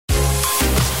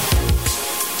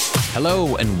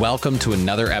Hello, and welcome to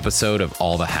another episode of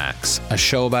All the Hacks, a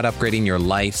show about upgrading your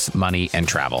life, money, and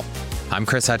travel. I'm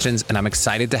Chris Hutchins, and I'm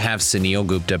excited to have Suneel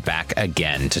Gupta back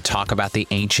again to talk about the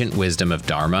ancient wisdom of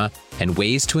Dharma and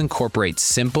ways to incorporate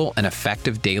simple and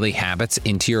effective daily habits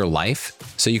into your life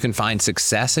so you can find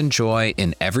success and joy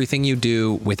in everything you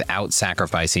do without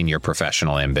sacrificing your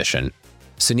professional ambition.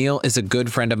 Suneel is a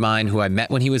good friend of mine who I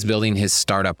met when he was building his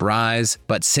startup Rise,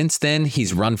 but since then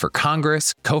he's run for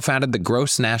Congress, co-founded the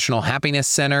Gross National Happiness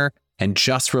Center, and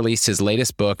just released his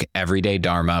latest book, Everyday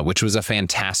Dharma, which was a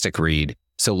fantastic read.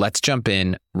 So let's jump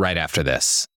in right after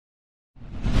this.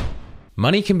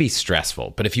 Money can be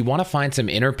stressful, but if you want to find some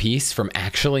inner peace from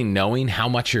actually knowing how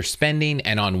much you're spending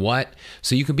and on what,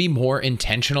 so you can be more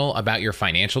intentional about your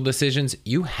financial decisions,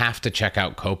 you have to check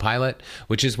out Copilot,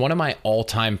 which is one of my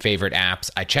all-time favorite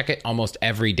apps. I check it almost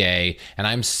every day, and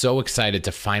I'm so excited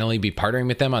to finally be partnering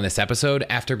with them on this episode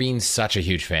after being such a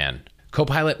huge fan.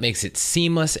 Copilot makes it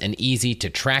seamless and easy to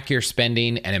track your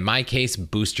spending and, in my case,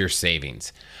 boost your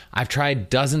savings. I've tried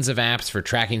dozens of apps for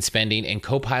tracking spending, and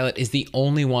Copilot is the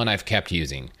only one I've kept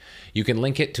using. You can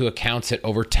link it to accounts at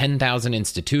over 10,000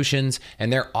 institutions,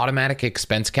 and their automatic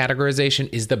expense categorization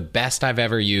is the best I've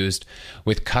ever used,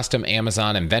 with custom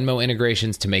Amazon and Venmo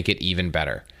integrations to make it even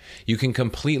better. You can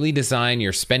completely design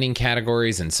your spending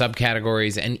categories and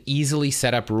subcategories and easily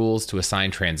set up rules to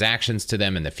assign transactions to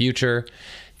them in the future.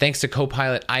 Thanks to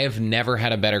Copilot, I have never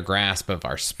had a better grasp of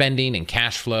our spending and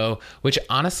cash flow, which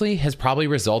honestly has probably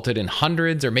resulted in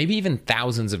hundreds or maybe even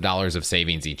thousands of dollars of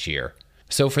savings each year.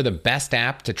 So for the best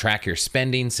app to track your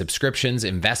spending, subscriptions,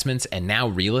 investments, and now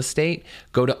real estate,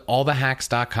 go to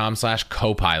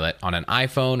allthehacks.com/copilot on an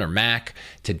iPhone or Mac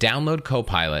to download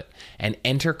Copilot and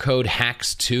enter code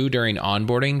HACKS2 during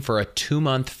onboarding for a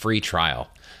 2-month free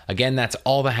trial. Again, that's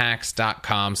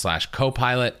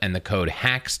allthehacks.com/copilot and the code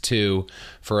HACKS2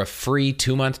 for a free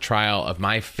 2-month trial of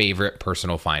my favorite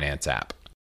personal finance app.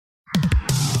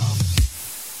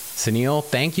 Suneel,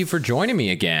 thank you for joining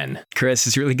me again. Chris,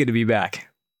 it's really good to be back.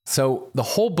 So the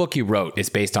whole book you wrote is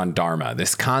based on Dharma,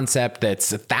 this concept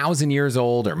that's 1,000 years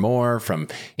old or more from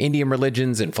Indian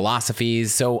religions and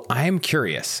philosophies. So I am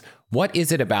curious, what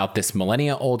is it about this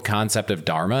millennia-old concept of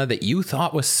Dharma that you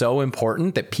thought was so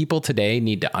important that people today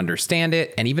need to understand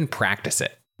it and even practice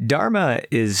it? Dharma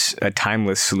is a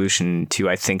timeless solution to,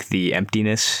 I think, the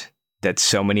emptiness that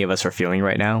so many of us are feeling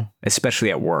right now,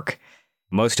 especially at work.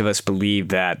 Most of us believe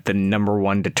that the number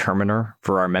one determiner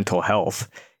for our mental health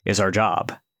is our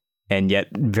job. And yet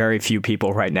very few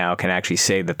people right now can actually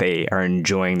say that they are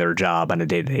enjoying their job on a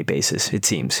day-to-day basis, it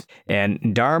seems.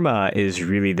 And Dharma is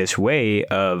really this way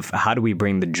of how do we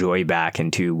bring the joy back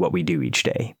into what we do each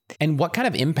day? And what kind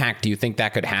of impact do you think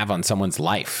that could have on someone's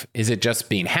life? Is it just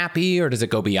being happy, or does it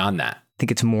go beyond that? I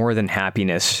think it's more than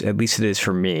happiness, at least it is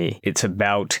for me. It's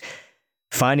about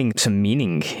finding some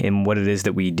meaning in what it is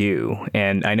that we do.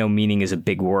 And I know meaning is a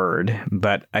big word,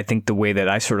 but I think the way that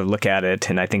I sort of look at it,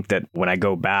 and I think that when I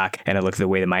go back and I look at the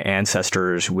way that my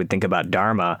ancestors would think about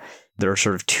Dharma, there are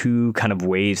sort of two kind of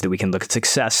ways that we can look at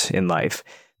success in life.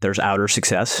 There's outer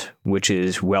success, which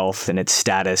is wealth and its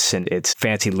status and its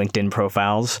fancy LinkedIn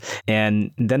profiles.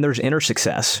 And then there's inner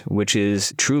success, which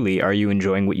is truly, are you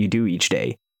enjoying what you do each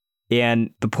day? And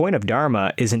the point of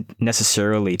Dharma isn't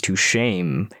necessarily to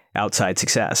shame outside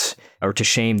success or to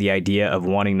shame the idea of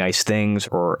wanting nice things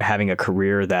or having a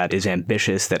career that is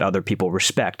ambitious that other people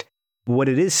respect. What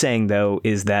it is saying, though,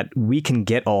 is that we can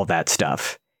get all that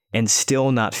stuff and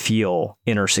still not feel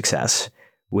inner success,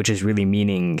 which is really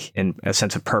meaning and a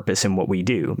sense of purpose in what we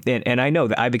do. And I know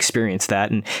that I've experienced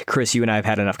that. And Chris, you and I have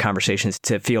had enough conversations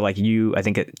to feel like you, I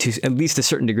think to at least a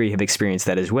certain degree, have experienced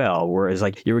that as well. Whereas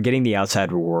like you were getting the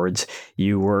outside rewards,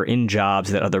 you were in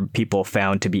jobs that other people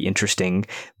found to be interesting,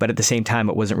 but at the same time,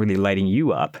 it wasn't really lighting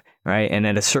you up, right? And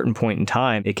at a certain point in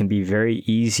time, it can be very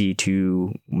easy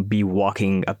to be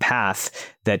walking a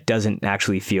path that doesn't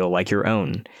actually feel like your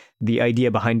own. The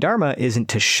idea behind Dharma isn't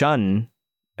to shun,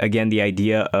 again, the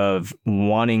idea of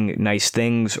wanting nice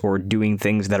things or doing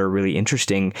things that are really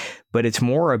interesting, but it's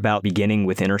more about beginning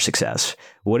with inner success.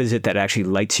 What is it that actually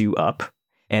lights you up?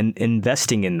 And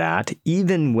investing in that,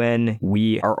 even when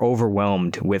we are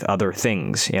overwhelmed with other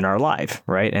things in our life,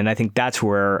 right? And I think that's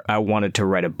where I wanted to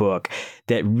write a book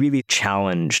that really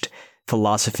challenged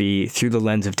philosophy through the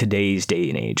lens of today's day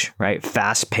and age, right?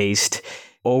 Fast-paced,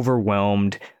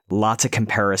 overwhelmed, lots of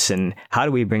comparison. How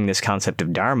do we bring this concept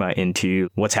of Dharma into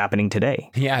what's happening today?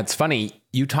 Yeah, it's funny.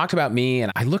 You talked about me, and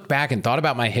I looked back and thought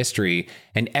about my history,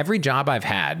 and every job I've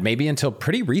had, maybe until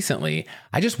pretty recently,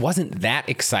 I just wasn't that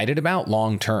excited about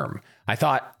long term. I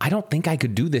thought, I don't think I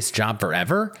could do this job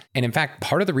forever. And in fact,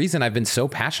 part of the reason I've been so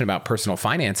passionate about personal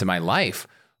finance in my life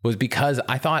was because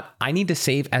I thought I need to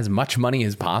save as much money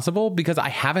as possible because I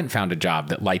haven't found a job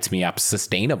that lights me up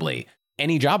sustainably.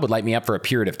 Any job would light me up for a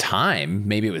period of time.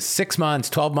 Maybe it was 6 months,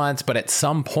 12 months, but at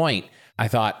some point I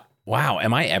thought, wow,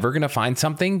 am I ever going to find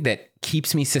something that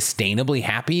keeps me sustainably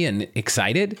happy and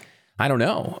excited? I don't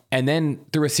know. And then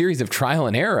through a series of trial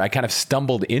and error, I kind of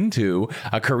stumbled into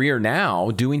a career now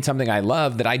doing something I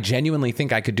love that I genuinely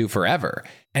think I could do forever.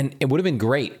 And it would have been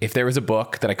great if there was a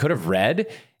book that I could have read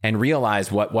and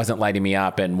realized what wasn't lighting me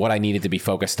up and what I needed to be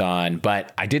focused on.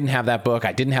 But I didn't have that book.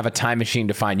 I didn't have a time machine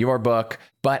to find your book,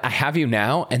 but I have you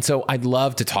now. And so I'd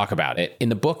love to talk about it. In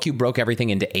the book, you broke everything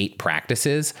into 8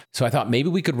 practices. So I thought maybe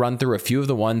we could run through a few of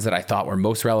the ones that I thought were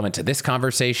most relevant to this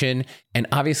conversation. And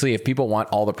obviously, if people want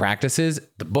all the practices,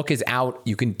 the book is out.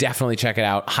 You can definitely check it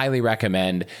out. Highly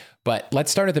recommend. But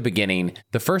let's start at the beginning.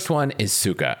 The first one is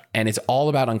Sukha, and it's all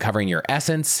about uncovering your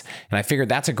essence. And I figured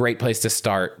that's a great place to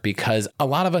start because a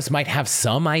lot of us might have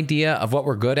some idea of what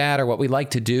we're good at or what we like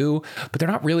to do, but they're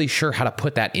not really sure how to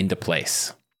put that into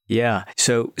place. Yeah.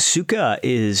 So Sukha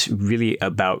is really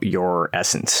about your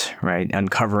essence, right?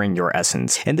 Uncovering your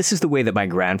essence. And this is the way that my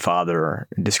grandfather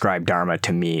described Dharma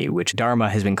to me, which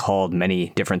Dharma has been called many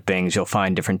different things. You'll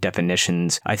find different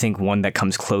definitions. I think one that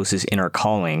comes close is inner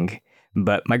calling.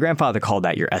 But my grandfather called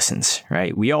that your essence,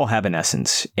 right? We all have an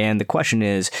essence. And the question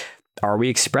is, are we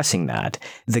expressing that?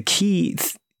 The key,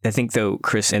 I think, though,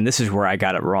 Chris, and this is where I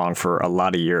got it wrong for a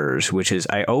lot of years, which is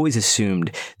I always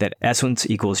assumed that essence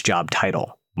equals job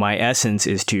title. My essence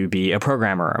is to be a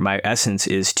programmer. My essence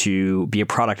is to be a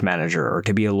product manager or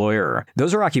to be a lawyer.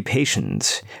 Those are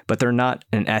occupations, but they're not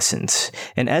an essence.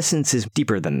 An essence is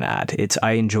deeper than that. It's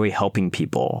I enjoy helping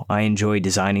people. I enjoy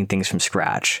designing things from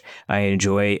scratch. I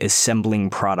enjoy assembling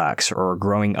products or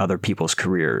growing other people's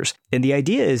careers. And the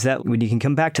idea is that when you can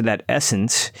come back to that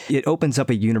essence, it opens up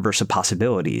a universe of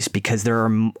possibilities because there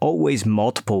are always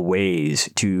multiple ways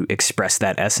to express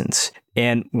that essence.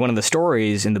 And one of the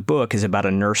stories in the book is about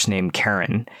a nurse named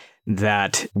Karen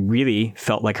that really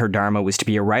felt like her dharma was to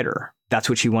be a writer. That's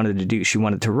what she wanted to do. She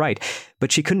wanted to write,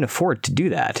 but she couldn't afford to do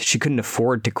that. She couldn't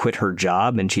afford to quit her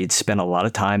job, and she had spent a lot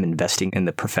of time investing in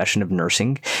the profession of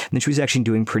nursing. And she was actually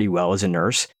doing pretty well as a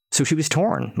nurse. So she was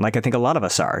torn, like I think a lot of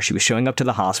us are. She was showing up to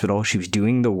the hospital, she was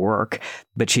doing the work,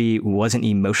 but she wasn't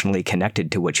emotionally connected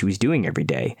to what she was doing every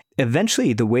day.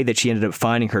 Eventually, the way that she ended up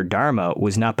finding her dharma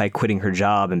was not by quitting her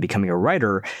job and becoming a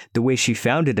writer. The way she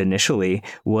found it initially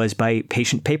was by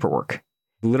patient paperwork.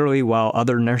 Literally, while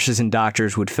other nurses and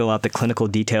doctors would fill out the clinical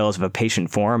details of a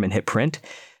patient form and hit print,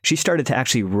 she started to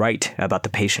actually write about the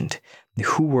patient.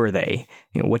 Who were they?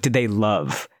 What did they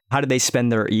love? How did they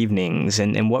spend their evenings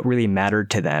and what really mattered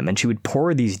to them? And she would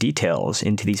pour these details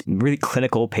into these really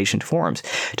clinical patient forms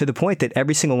to the point that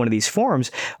every single one of these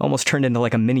forms almost turned into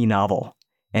like a mini novel.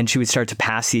 And she would start to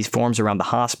pass these forms around the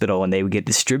hospital and they would get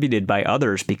distributed by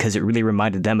others because it really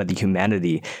reminded them of the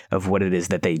humanity of what it is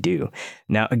that they do.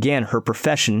 Now, again, her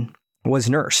profession was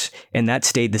nurse, and that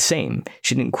stayed the same.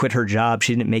 She didn't quit her job.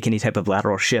 She didn't make any type of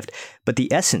lateral shift. But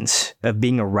the essence of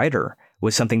being a writer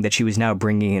was something that she was now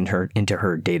bringing into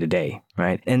her day-to-day,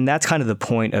 right? And that's kind of the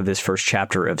point of this first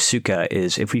chapter of Sukha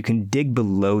is if we can dig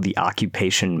below the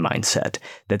occupation mindset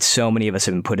that so many of us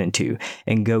have been put into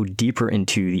and go deeper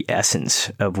into the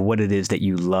essence of what it is that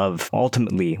you love.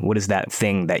 Ultimately, what is that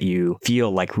thing that you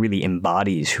feel like really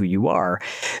embodies who you are?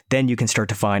 Then you can start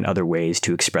to find other ways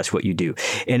to express what you do.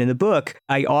 And in the book,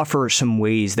 I offer some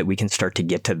ways that we can start to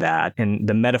get to that. And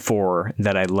the metaphor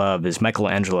that I love is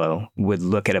Michelangelo would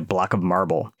look at a block of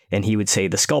marble and he would say,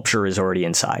 the sculpture is already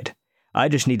inside. I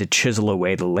just need to chisel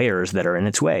away the layers that are in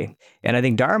its way. And I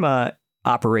think Dharma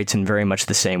operates in very much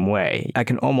the same way. I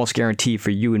can almost guarantee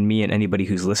for you and me and anybody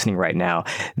who's listening right now,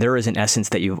 there is an essence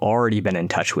that you've already been in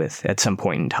touch with at some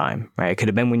point in time, right? It could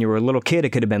have been when you were a little kid. It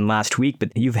could have been last week,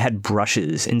 but you've had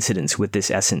brushes, incidents with this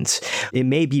essence. It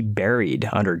may be buried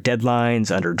under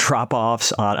deadlines, under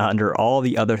drop-offs, under all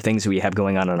the other things that we have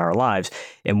going on in our lives.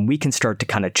 And we can start to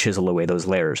kind of chisel away those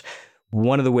layers.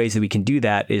 One of the ways that we can do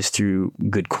that is through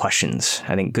good questions.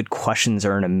 I think good questions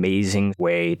are an amazing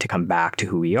way to come back to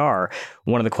who we are.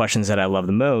 One of the questions that I love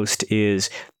the most is,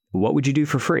 what would you do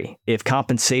for free? If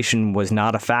compensation was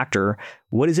not a factor,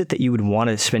 what is it that you would want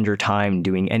to spend your time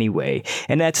doing anyway?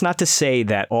 And that's not to say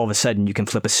that all of a sudden you can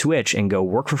flip a switch and go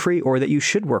work for free or that you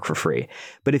should work for free.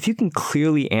 But if you can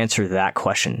clearly answer that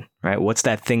question, right? What's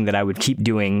that thing that I would keep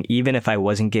doing even if I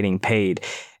wasn't getting paid?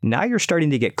 Now you're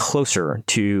starting to get closer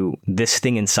to this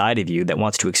thing inside of you that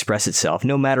wants to express itself,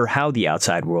 no matter how the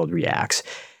outside world reacts.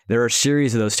 There are a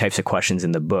series of those types of questions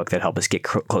in the book that help us get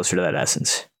closer to that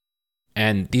essence.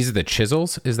 And these are the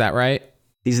chisels, is that right?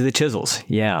 These are the chisels.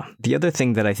 Yeah. The other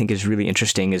thing that I think is really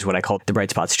interesting is what I call the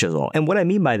bright spots chisel. And what I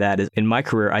mean by that is in my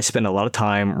career, I spend a lot of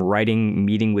time writing,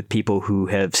 meeting with people who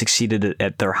have succeeded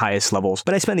at their highest levels.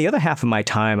 But I spend the other half of my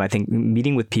time, I think,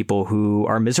 meeting with people who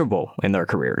are miserable in their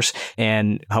careers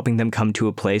and helping them come to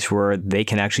a place where they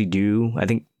can actually do, I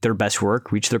think, their best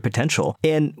work, reach their potential.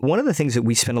 And one of the things that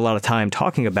we spend a lot of time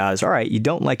talking about is, all right, you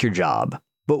don't like your job.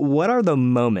 But what are the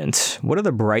moments, what are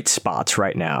the bright spots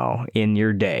right now in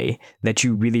your day that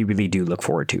you really, really do look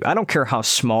forward to? I don't care how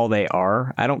small they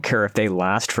are. I don't care if they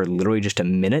last for literally just a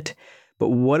minute. But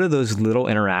what are those little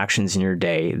interactions in your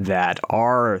day that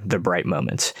are the bright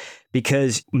moments?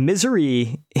 Because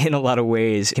misery, in a lot of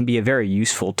ways, can be a very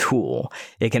useful tool.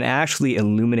 It can actually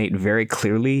illuminate very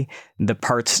clearly the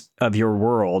parts of your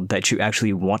world that you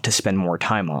actually want to spend more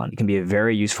time on. It can be a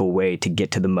very useful way to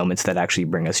get to the moments that actually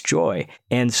bring us joy.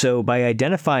 And so by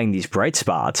identifying these bright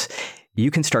spots, you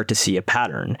can start to see a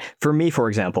pattern. For me, for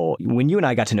example, when you and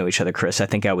I got to know each other, Chris, I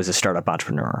think I was a startup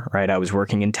entrepreneur, right? I was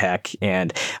working in tech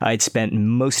and I'd spent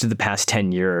most of the past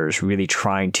 10 years really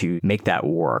trying to make that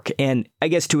work. And I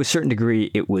guess to a certain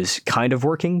degree, it was kind of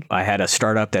working. I had a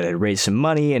startup that had raised some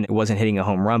money and it wasn't hitting a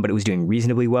home run, but it was doing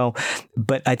reasonably well.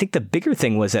 But I think the bigger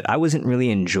thing was that I wasn't really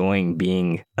enjoying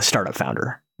being a startup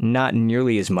founder. Not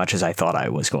nearly as much as I thought I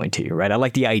was going to, right? I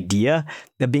like the idea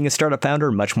of being a startup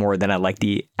founder much more than I like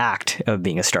the act of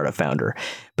being a startup founder.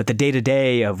 But the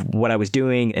day-to-day of what I was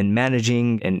doing and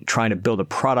managing and trying to build a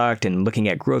product and looking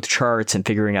at growth charts and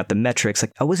figuring out the metrics,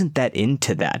 like I wasn't that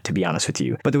into that, to be honest with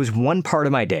you. But there was one part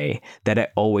of my day that I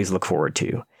always look forward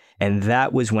to. And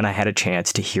that was when I had a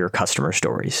chance to hear customer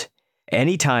stories.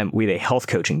 Anytime we had a health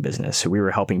coaching business, so we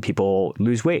were helping people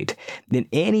lose weight, then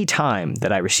any time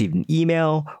that I received an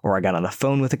email or I got on the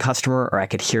phone with a customer or I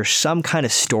could hear some kind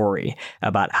of story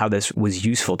about how this was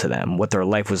useful to them, what their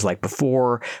life was like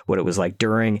before, what it was like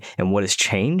during, and what has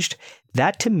changed,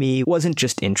 that to me wasn't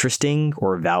just interesting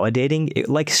or validating. It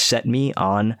like set me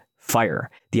on fire.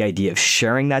 The idea of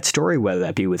sharing that story, whether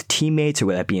that be with teammates or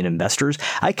whether that be in investors,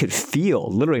 I could feel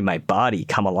literally my body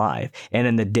come alive. And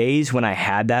in the days when I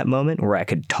had that moment where I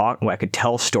could talk, where I could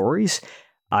tell stories,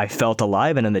 I felt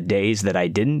alive. And in the days that I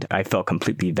didn't, I felt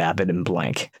completely vapid and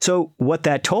blank. So what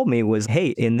that told me was, hey,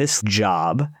 in this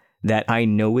job that I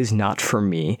know is not for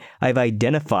me, I've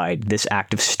identified this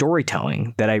act of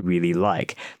storytelling that I really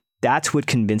like. That's what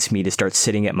convinced me to start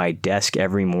sitting at my desk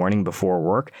every morning before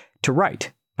work to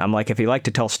write. I'm like, if you like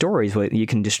to tell stories, well, you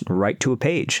can just write to a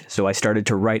page. So I started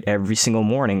to write every single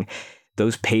morning.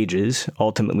 Those pages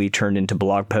ultimately turned into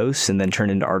blog posts and then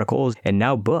turned into articles and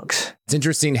now books. It's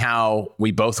interesting how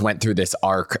we both went through this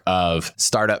arc of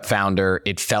startup founder.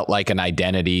 It felt like an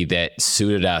identity that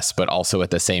suited us, but also at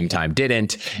the same time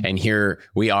didn't. And here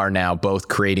we are now both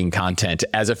creating content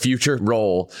as a future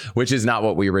role, which is not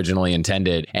what we originally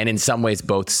intended. And in some ways,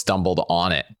 both stumbled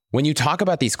on it. When you talk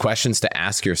about these questions to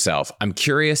ask yourself, I'm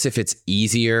curious if it's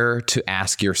easier to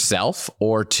ask yourself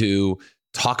or to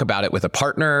talk about it with a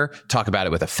partner, talk about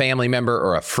it with a family member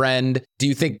or a friend. Do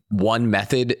you think one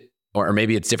method, or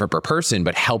maybe it's different per person,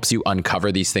 but helps you uncover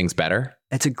these things better?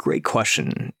 That's a great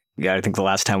question. Yeah, I think the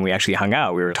last time we actually hung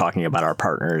out, we were talking about our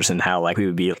partners and how like we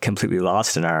would be completely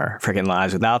lost in our freaking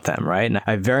lives without them, right? And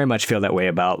I very much feel that way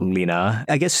about Lena.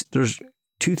 I guess there's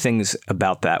two things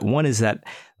about that. One is that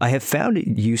I have found it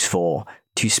useful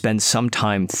to spend some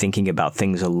time thinking about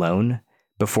things alone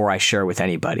before I share with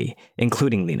anybody,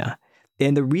 including Lena.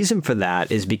 And the reason for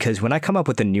that is because when I come up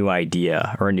with a new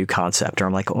idea or a new concept, or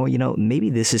I'm like, oh,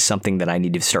 maybe this is something that I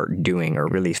need to start doing or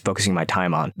really focusing my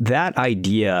time on, that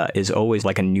idea is always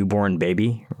like a newborn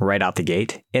baby right out the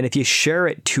gate. And if you share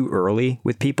it too early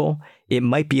with people, it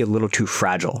might be a little too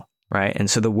fragile, right? And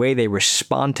so the way they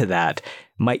respond to that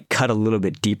might cut a little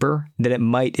bit deeper than it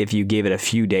might if you gave it a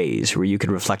few days where you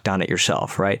could reflect on it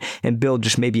yourself, right? And build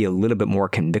just maybe a little bit more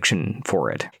conviction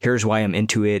for it. Here's why I'm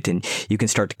into it. And you can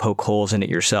start to poke holes in it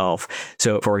yourself.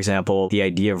 So for example, the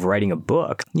idea of writing a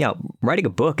book, writing a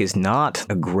book is not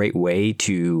a great way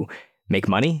to make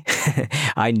money.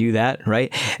 I knew that,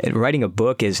 right? And writing a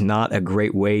book is not a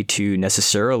great way to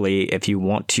necessarily, if you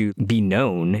want to be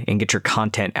known and get your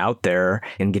content out there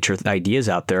and get your ideas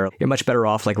out there, you're much better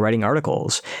off like writing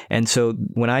articles. And so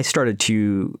when I started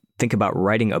to think about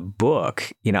writing a book,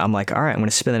 I'm like, all right, I'm going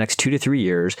to spend the next 2 to 3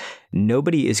 years.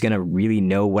 Nobody is going to really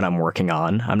know what I'm working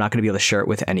on. I'm not going to be able to share it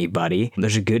with anybody.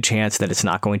 There's a good chance that it's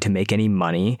not going to make any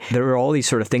money. There are all these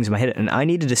sort of things in my head. And I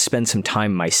needed to spend some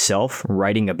time myself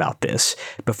writing about this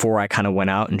before I kind of went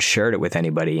out and shared it with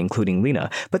anybody, including Lena.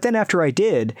 But then after I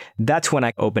did, that's when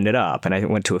I opened it up. And I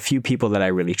went to a few people that I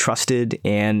really trusted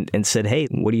and said, hey,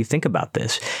 what do you think about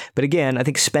this? But again, I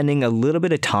think spending a little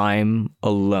bit of time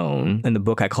alone, in the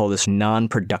book I call this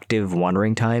non-productive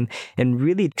wandering time, and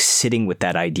really sitting with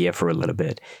that idea for a little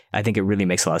bit, I think it really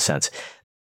makes a lot of sense.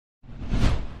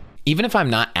 Even if I'm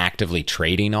not actively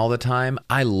trading all the time,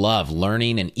 I love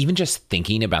learning and even just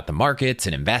thinking about the markets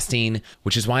and investing,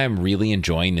 which is why I'm really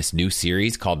enjoying this new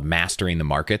series called Mastering the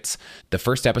Markets. The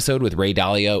first episode with Ray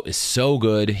Dalio is so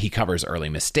good. He covers early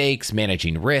mistakes,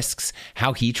 managing risks,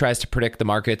 how he tries to predict the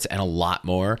markets, and a lot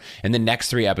more. And the next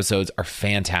 3 episodes are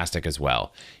fantastic as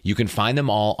well. You can find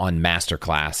them all on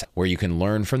Masterclass, where you can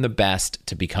learn from the best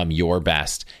to become your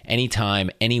best anytime,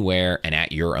 anywhere, and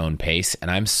at your own pace. And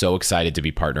I'm so excited to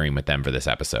be partnering with them for this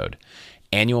episode.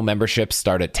 Annual memberships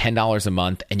start at $10 a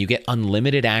month, and you get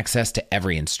unlimited access to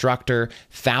every instructor,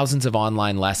 thousands of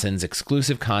online lessons,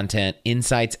 exclusive content,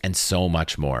 insights, and so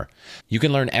much more. You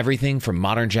can learn everything from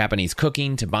modern Japanese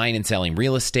cooking to buying and selling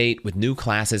real estate, with new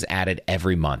classes added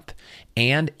every month.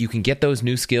 And you can get those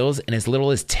new skills in as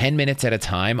little as 10 minutes at a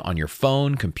time on your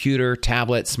phone, computer,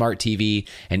 tablet, smart TV,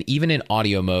 and even in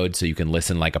audio mode so you can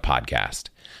listen like a podcast.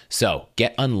 So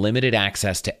get unlimited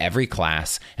access to every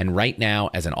class. And right now,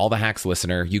 as an All the Hacks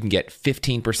listener, you can get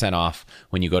 15% off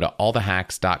when you go to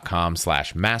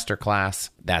allthehacks.com/masterclass.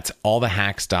 That's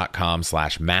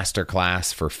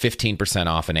allthehacks.com/masterclass for 15%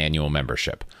 off an annual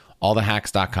membership.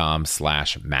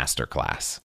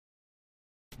 allthehacks.com/masterclass.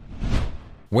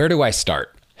 Where do I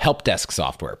start? Help desk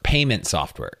software, payment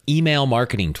software, email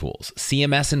marketing tools,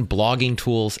 CMS and blogging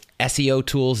tools, SEO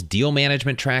tools, deal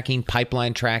management tracking,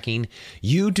 pipeline tracking.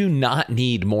 You do not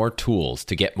need more tools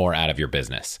to get more out of your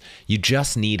business. You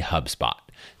just need HubSpot.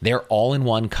 Their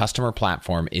all-in-one customer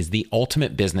platform is the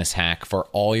ultimate business hack for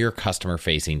all your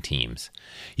customer-facing teams.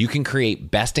 You can create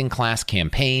best-in-class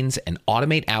campaigns and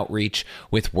automate outreach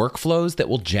with workflows that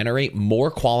will generate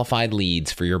more qualified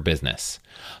leads for your business.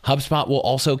 HubSpot will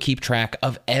also keep track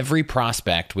of every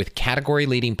prospect with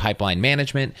category-leading pipeline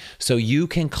management so you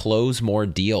can close more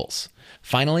deals.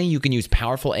 Finally, you can use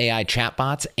powerful AI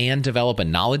chatbots and develop a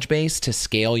knowledge base to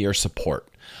scale your support.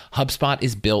 HubSpot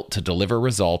is built to deliver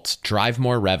results, drive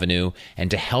more revenue,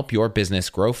 and to help your business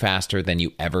grow faster than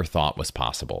you ever thought was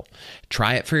possible.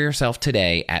 Try it for yourself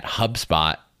today at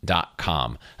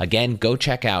HubSpot.com. Again, go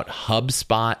check out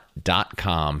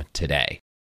HubSpot.com today.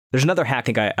 There's another hack I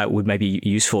think I would might be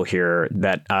useful here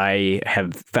that I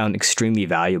have found extremely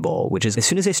valuable, which is as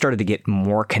soon as I started to get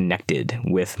more connected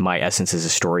with my essence as a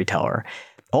storyteller,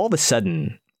 all of a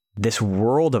sudden, this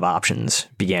world of options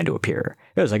began to appear.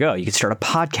 It was like, oh, you could start a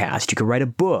podcast, you could write a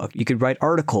book, you could write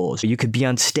articles, you could be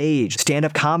on stage,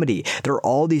 stand-up comedy. There are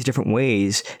all these different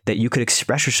ways that you could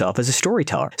express yourself as a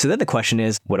storyteller. So then the question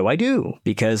is, what do I do?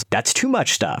 Because that's too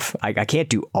much stuff. I can't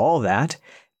do all that.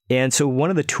 And so one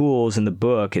of the tools in the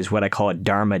book is what I call a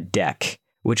Dharma deck,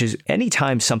 which is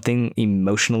anytime something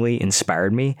emotionally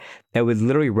inspired me, I would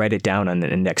literally write it down on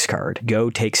an index card. Go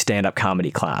take stand-up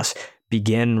comedy class.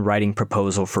 Begin writing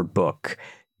proposal for book.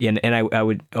 And I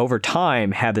would, over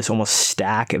time, have this almost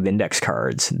stack of index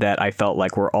cards that I felt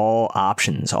like were all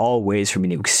options, all ways for me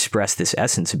to express this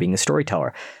essence of being a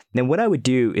storyteller. And what I would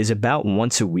do is about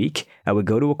once a week, I would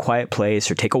go to a quiet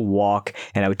place or take a walk,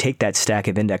 and I would take that stack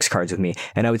of index cards with me,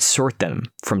 and I would sort them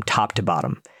from top to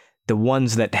bottom. The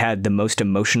ones that had the most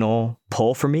emotional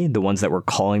pull for me, the ones that were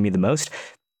calling me the most,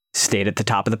 stayed at the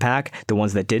top of the pack. The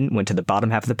ones that didn't went to the bottom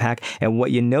half of the pack. And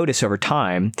what you notice over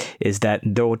time is that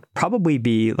there will probably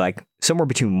be like somewhere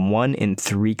between 1 and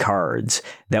 3 cards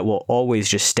that will always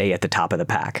just stay at the top of the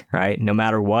pack, right? No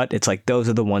matter what, it's like those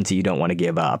are the ones that you don't want to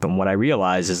give up. And what I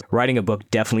realized is writing a book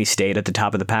definitely stayed at the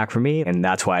top of the pack for me. And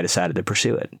that's why I decided to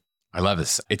pursue it. I love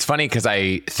this. It's funny because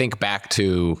I think back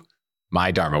to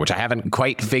my Dharma, which I haven't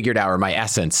quite figured out, or my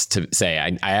essence to say.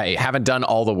 I haven't done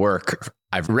all the work.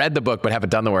 I've read the book, but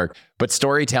haven't done the work. But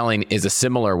storytelling is a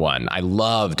similar one. I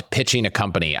loved pitching a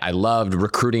company. I loved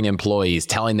recruiting employees,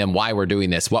 telling them why we're doing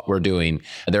this, what we're doing.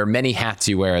 There are many hats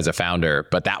you wear as a founder,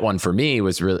 but that one for me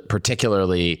was really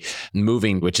particularly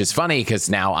moving, which is funny because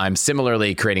now I'm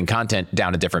similarly creating content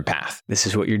down a different path. This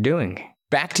is what you're doing.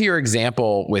 Back to your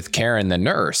example with Karen, the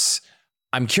nurse.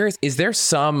 I'm curious, is there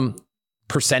some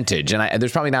percentage, and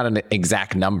there's probably not an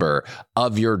exact number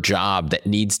of your job that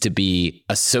needs to be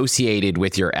associated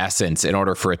with your essence in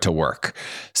order for it to work.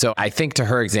 So I think to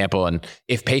her example, and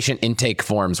if patient intake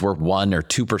forms were 1 or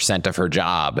 2% of her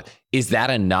job, is that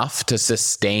enough to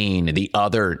sustain the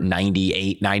other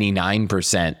 98,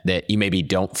 99% that you maybe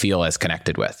don't feel as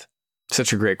connected with?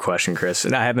 Such a great question, Chris.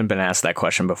 And I haven't been asked that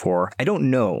question before. I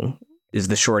don't know is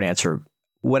the short answer.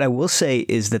 What I will say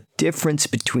is the difference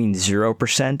between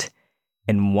 0%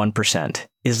 and 1%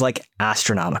 is like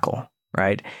astronomical,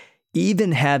 right?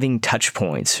 Even having touch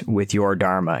points with your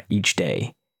Dharma each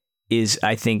day is,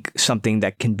 I think, something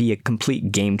that can be a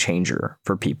complete game changer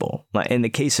for people. In the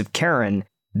case of Karen,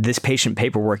 this patient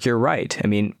paperwork, you're right. I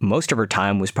mean, most of her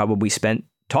time was probably spent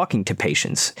talking to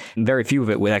patients. Very few of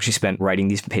it was actually spent writing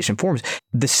these patient forms.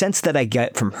 The sense that I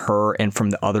get from her and from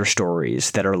the other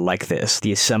stories that are like this,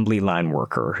 the assembly line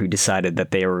worker who decided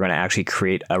that they were going to actually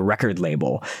create a record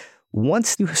label.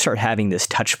 Once you start having this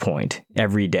touch point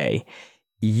every day,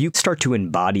 you start to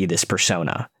embody this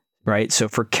persona, right? So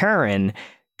for Karen,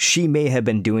 she may have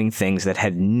been doing things that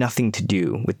had nothing to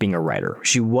do with being a writer.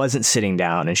 She wasn't sitting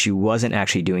down and she wasn't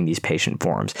actually doing these patient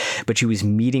forms, but she was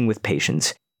meeting with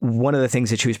patients. One of the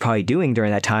things that she was probably doing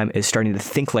during that time is starting to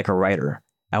think like a writer.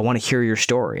 I want to hear your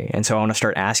story. And so I want to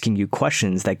start asking you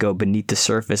questions that go beneath the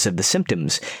surface of the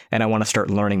symptoms. And I want to start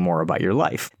learning more about your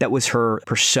life. That was her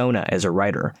persona as a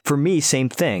writer. For me, same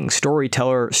thing.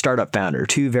 Storyteller, startup founder,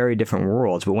 two very different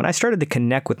worlds. But when I started to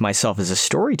connect with myself as a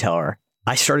storyteller,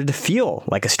 I started to feel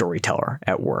like a storyteller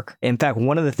at work. In fact,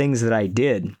 one of the things that I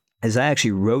did is I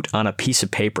actually wrote on a piece of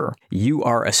paper, "You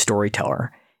are a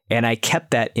storyteller." And I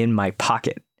kept that in my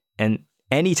pocket. And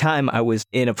anytime I was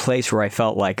in a place where I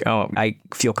felt like, oh, I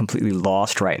feel completely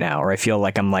lost right now, or I feel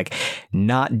like I'm like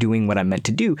not doing what I'm meant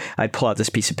to do, I'd pull out this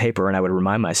piece of paper and I would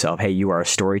remind myself, hey, you are a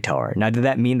storyteller. Now, did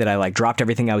that mean that I like dropped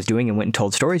everything I was doing and went and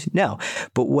told stories? No.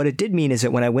 But what it did mean is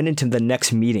that when I went into the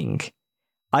next meeting,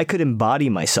 I could embody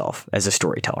myself as a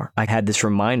storyteller. I had this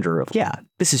reminder of, yeah,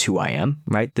 this is who I am,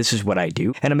 right? This is what I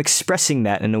do. And I'm expressing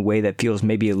that in a way that feels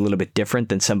maybe a little bit different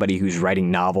than somebody who's writing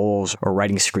novels or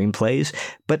writing screenplays.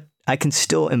 But I can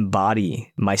still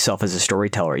embody myself as a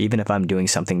storyteller, even if I'm doing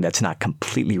something that's not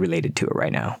completely related to it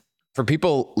right now. For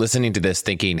people listening to this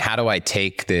thinking, how do I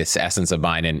take this essence of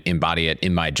mine and embody it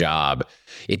in my job?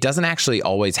 It doesn't actually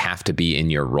always have to be in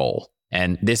your role.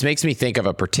 And this makes me think of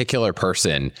a particular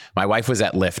person. My wife was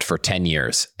at Lyft for 10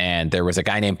 years, and there was a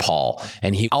guy named Paul,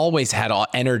 and he always had all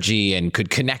energy and could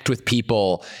connect with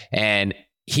people. And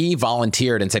he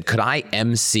volunteered and said, could I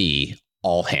MC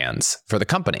all hands for the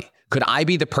company? Could I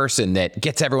be the person that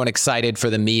gets everyone excited for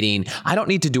the meeting? I don't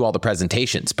need to do all the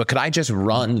presentations, but could I just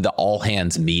run the all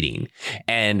hands meeting?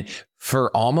 And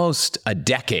for almost a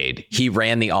decade, he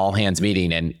ran the all hands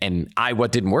meeting, and I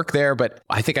didn't work there, but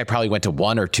I think I probably went to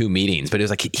 1 or 2 meetings, but it was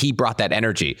like he brought that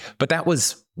energy. But that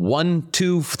was 1,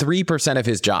 2, 3% of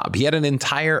his job. He had an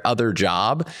entire other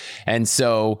job. And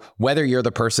so whether you're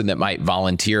the person that might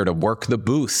volunteer to work the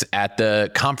booth at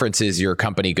the conferences your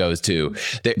company goes to,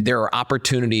 there are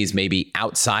opportunities maybe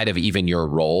outside of even your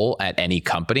role at any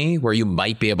company where you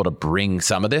might be able to bring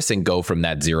some of this and go from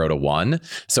that 0 to 1.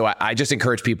 So I just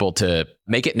encourage people to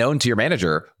make it known to your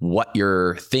manager what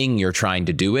your thing you're trying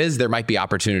to do is. There might be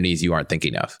opportunities you aren't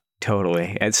thinking of.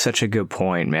 Totally. It's such a good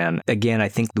point, man. Again, I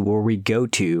think where we go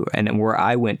to and where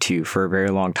I went to for a very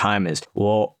long time is,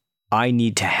 well, I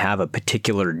need to have a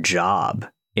particular job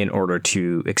in order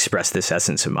to express this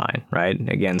essence of mine, right?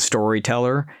 Again,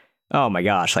 storyteller. Oh my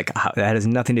gosh, like that has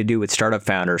nothing to do with startup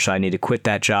founder. So I need to quit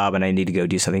that job and I need to go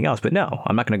do something else. But no,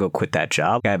 I'm not going to go quit that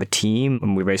job. I have a team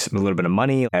and we raise a little bit of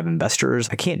money. I have investors.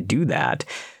 I can't do that.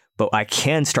 But I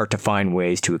can start to find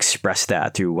ways to express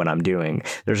that through what I'm doing.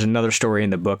 There's another story in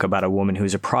the book about a woman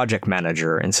who's a project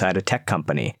manager inside a tech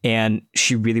company, and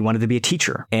she really wanted to be a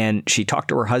teacher. And she talked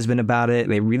to her husband about it.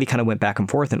 They really kind of went back and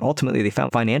forth, and ultimately they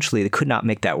found financially they could not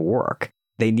make that work.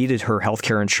 They needed her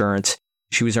healthcare insurance.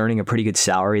 She was earning a pretty good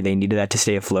salary. They needed that to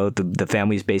stay afloat. The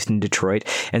family's based in Detroit.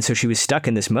 And so she was stuck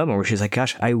in this moment where she's like,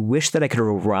 gosh, I wish that I could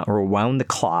have rewound the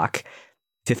clock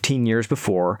 15 years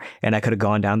before, and I could have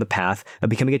gone down the path of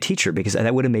becoming a teacher because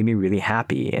that would have made me really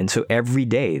happy. And so every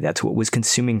day, that's what was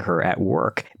consuming her at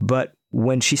work. But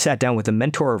when she sat down with a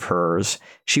mentor of hers,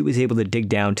 she was able to dig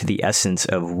down to the essence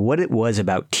of what it was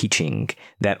about teaching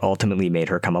that ultimately made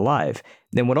her come alive.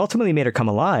 Then what ultimately made her come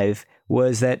alive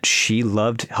was that she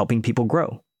loved helping people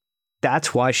grow.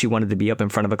 That's why she wanted to be up in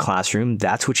front of a classroom.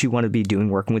 That's what she wanted to be doing,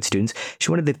 working with students.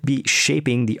 She wanted to be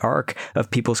shaping the arc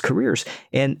of people's careers.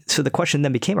 And so the question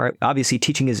then became, obviously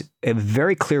teaching is a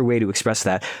very clear way to express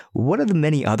that. What are the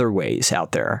many other ways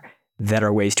out there that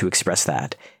are ways to express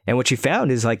that? And what she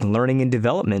found is like learning and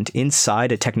development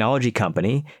inside a technology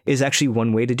company is actually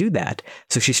one way to do that.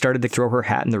 So she started to throw her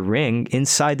hat in the ring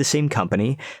inside the same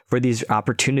company for these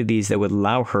opportunities that would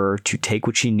allow her to take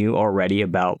what she knew already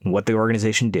about what the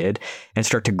organization did and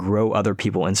start to grow other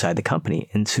people inside the company.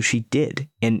 And so she did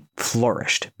and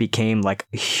flourished, became like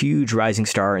a huge rising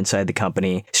star inside the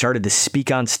company, started to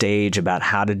speak on stage about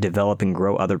how to develop and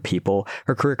grow other people.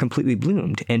 Her career completely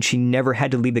bloomed and she never had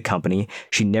to leave the company.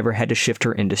 She never had to shift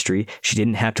her industry. She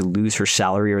didn't have to lose her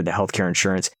salary or the healthcare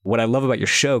insurance. What I love about your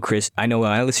show, Chris, I know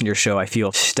when I listen to your show, I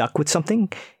feel stuck with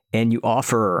something and you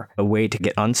offer a way to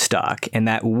get unstuck. And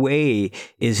that way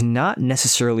is not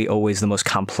necessarily always the most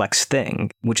complex thing,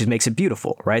 which makes it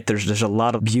beautiful, right? There's a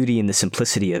lot of beauty in the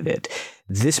simplicity of it.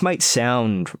 This might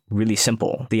sound really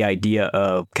simple. The idea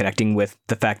of connecting with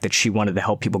the fact that she wanted to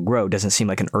help people grow doesn't seem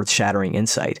like an earth-shattering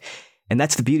insight. And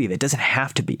that's the beauty of it. It doesn't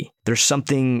have to be. There's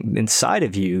something inside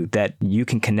of you that you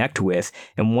can connect with.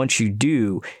 And once you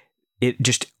do, it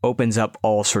just opens up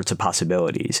all sorts of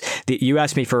possibilities. You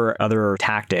asked me for other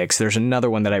tactics. There's another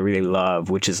one that I really love,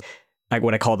 which is like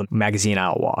what I call the magazine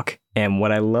aisle walk. And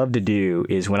what I love to do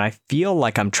is when I feel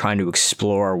like I'm trying to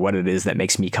explore what it is that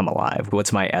makes me come alive,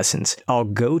 what's my essence, I'll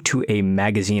go to a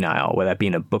magazine aisle, whether that be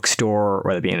in a bookstore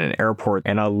or that be in an airport,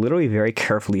 and I'll literally very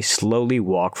carefully, slowly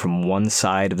walk from one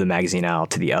side of the magazine aisle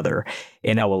to the other.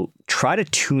 And I will try to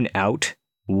tune out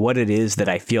what it is that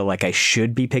I feel like I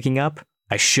should be picking up.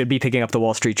 I should be picking up the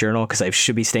Wall Street Journal because I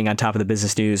should be staying on top of the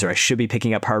business news, or I should be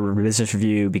picking up Harvard Business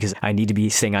Review because I need to be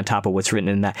staying on top of what's written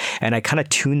in that. And I kind of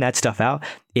tune that stuff out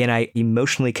and I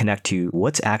emotionally connect to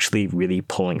what's actually really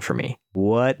pulling for me.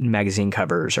 What magazine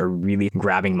covers are really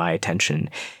grabbing my attention?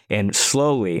 And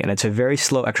slowly, and it's a very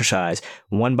slow exercise,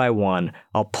 one by one,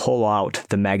 I'll pull out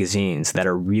the magazines that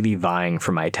are really vying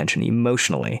for my attention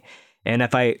emotionally. And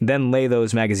if I then lay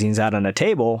those magazines out on a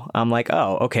table, I'm like,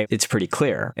 oh, okay, it's pretty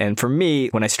clear. And for me,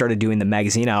 when I started doing the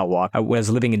magazine aisle walk, I was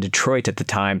living in Detroit at the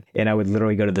time, and I would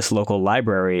literally go to this local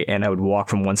library and I would walk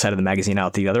from one side of the magazine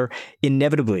aisle to the other.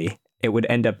 Inevitably, it would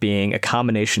end up being a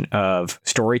combination of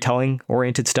storytelling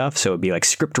oriented stuff. So it'd be like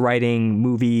script writing,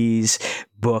 movies,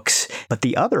 books. But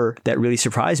the other that really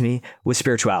surprised me was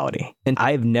spirituality. And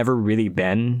I've never really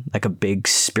been like a big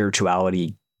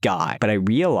spirituality guy, but I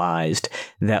realized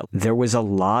that there was a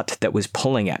lot that was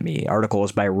pulling at me.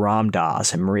 Articles by Ram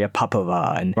Dass and Maria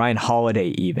Popova and Ryan Holiday,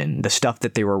 even the stuff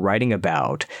that they were writing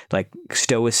about, like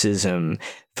stoicism,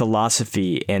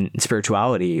 philosophy, and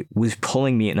spirituality was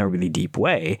pulling me in a really deep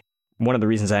way. One of the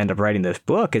reasons I ended up writing this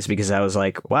book is because I was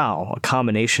like, wow, a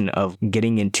combination of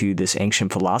getting into this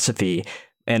ancient philosophy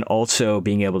and also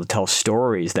being able to tell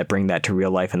stories that bring that to real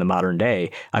life in the modern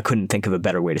day. I couldn't think of a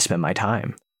better way to spend my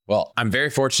time. Well, I'm very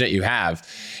fortunate you have.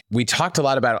 We talked a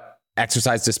lot about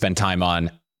exercise to spend time on,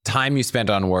 time you spent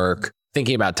on work,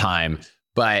 thinking about time,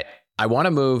 but I want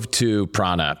to move to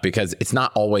prana because it's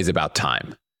not always about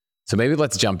time. So maybe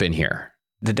let's jump in here.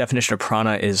 The definition of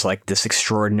prana is like this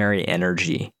extraordinary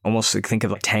energy, almost like think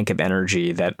of a tank of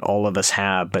energy that all of us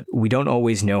have, but we don't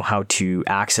always know how to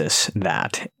access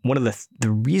that. One of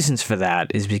the reasons for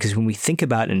that is because when we think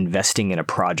about investing in a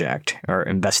project or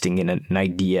investing in an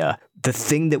idea, the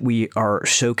thing that we are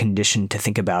so conditioned to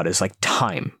think about is like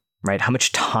time, right? How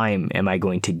much time am I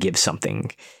going to give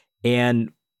something?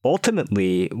 And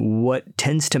ultimately, what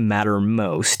tends to matter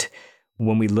most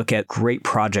when we look at great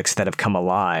projects that have come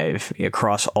alive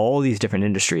across all these different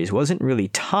industries wasn't really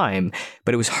time,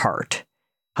 but it was heart.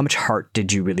 How much heart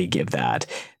did you really give that?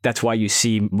 That's why you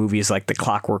see movies like The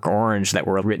Clockwork Orange that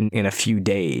were written in a few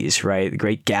days, right? The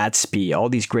Great Gatsby, all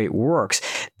these great works,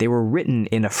 they were written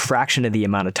in a fraction of the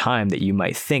amount of time that you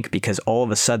might think because all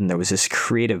of a sudden there was this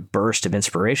creative burst of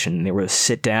inspiration and they were to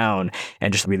sit down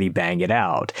and just really bang it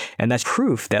out. And that's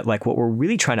proof that like what we're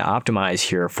really trying to optimize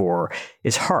here for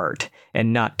is heart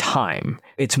and not time.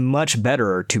 It's much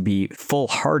better to be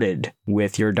full-hearted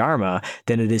with your dharma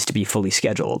than it is to be fully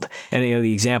scheduled. And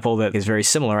the example that is very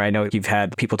similar, I know you've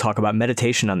had people talk about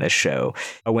meditation on this show.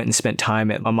 I went and spent time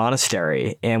at a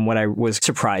monastery, and what I was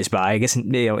surprised by, I guess,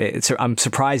 I'm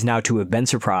surprised now to have been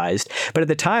surprised, but at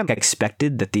the time I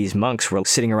expected that these monks were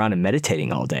sitting around and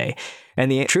meditating all day. And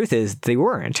the truth is they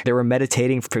weren't. They were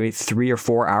meditating for 3 or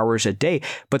 4 hours a day,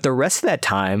 but the rest of that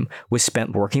time was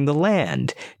spent working the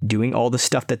land, doing all the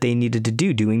stuff that they needed to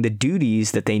do, doing the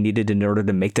duties that they needed in order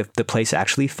to make the place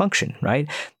actually function, right?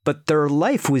 But their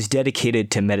life was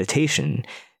dedicated to meditation.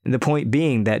 And the point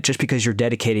being that just because you're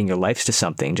dedicating your life to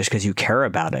something, just because you care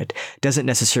about it, doesn't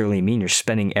necessarily mean you're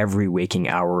spending every waking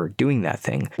hour doing that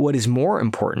thing. What is more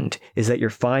important is that you're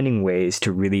finding ways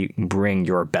to really bring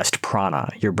your best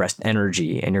prana, your best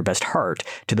energy, and your best heart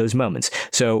to those moments.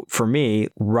 So for me,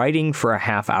 writing for a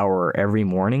half hour every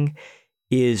morning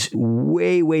is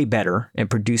way, way better and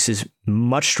produces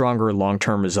much stronger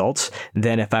long-term results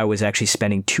than if I was actually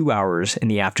spending 2 hours in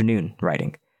the afternoon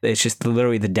writing. It's just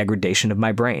literally the degradation of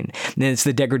my brain. And it's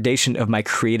the degradation of my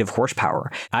creative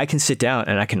horsepower. I can sit down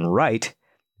and I can write,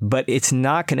 but it's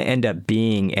not going to end up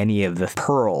being any of the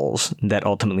pearls that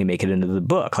ultimately make it into the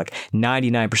book. Like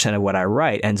 99% of what I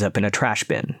write ends up in a trash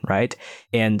bin, right?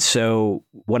 And so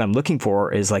what I'm looking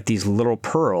for is like these little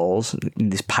pearls,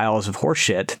 these piles of horse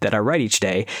shit that I write each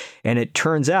day. And it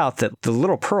turns out that the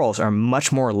little pearls are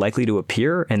much more likely to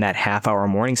appear in that half-hour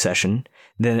morning session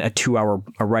than a 2-hour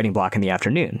writing block in the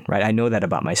afternoon, right? I know that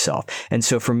about myself. And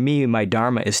so for me, my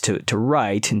dharma is to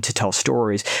write and to tell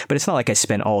stories, but it's not like I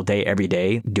spend all day, every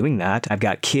day doing that. I've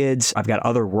got kids, I've got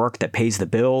other work that pays the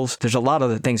bills. There's a lot of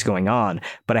other things going on,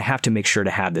 but I have to make sure to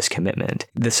have this commitment.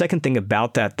 The second thing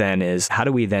about that then is how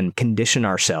do we then condition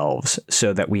ourselves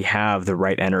so that we have the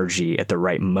right energy at the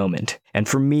right moment? And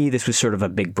for me, this was sort of a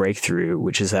big breakthrough,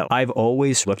 which is that I've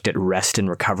always looked at rest and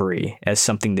recovery as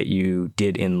something that you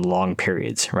did in long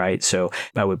periods, right? So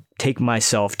I would take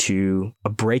myself to a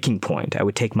breaking point. I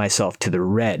would take myself to the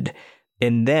red.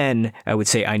 And then I would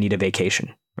say, I need a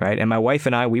vacation, right? And my wife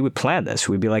and I, we would plan this.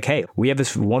 We'd be like, hey, we have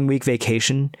this 1-week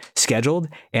vacation scheduled.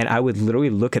 And I would literally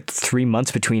look at 3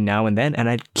 months between now and then, and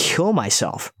I'd kill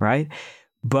myself, right?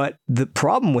 But the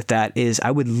problem with that is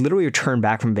I would literally return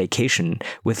back from vacation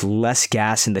with less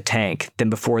gas in the tank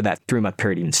than before that 3-month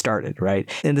period even started, right?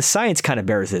 And the science kind of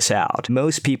bears this out.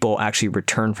 Most people actually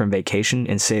return from vacation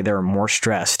and say they're more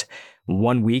stressed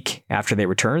 1 week after they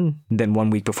return than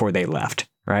 1 week before they left,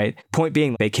 right? Point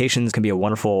being, vacations can be a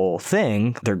wonderful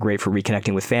thing. They're great for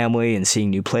reconnecting with family and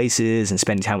seeing new places and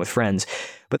spending time with friends,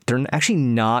 but they're actually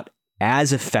not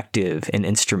as effective an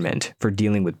instrument for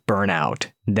dealing with burnout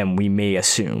than we may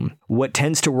assume. What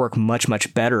tends to work much,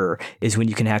 much better is when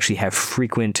you can actually have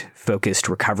frequent, focused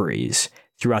recoveries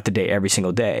throughout the day, every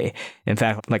single day. In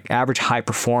fact, like average high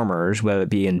performers, whether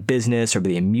it be in business or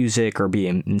be in music or be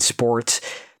in sports,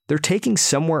 they're taking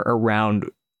somewhere around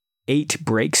 8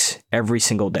 breaks every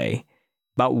single day,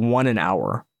 about 1 an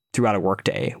hour throughout a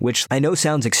workday, which I know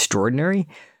sounds extraordinary,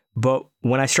 but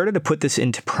when I started to put this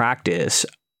into practice,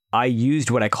 I used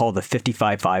what I call the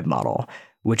 55-5 model,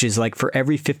 which is like for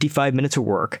every 55 minutes of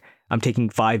work, I'm taking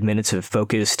 5 minutes of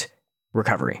focused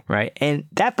recovery, right? And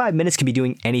that 5 minutes can be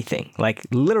doing anything, like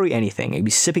literally anything. It could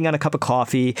be sipping on a cup of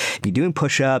coffee, it could be doing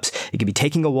push-ups, it could be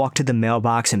taking a walk to the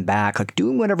mailbox and back, like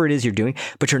doing whatever it is you're doing,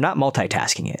 but you're not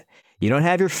multitasking it. You don't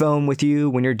have your phone with you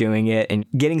when you're doing it and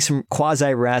getting some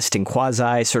quasi rest and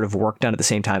quasi sort of work done at the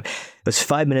same time. Those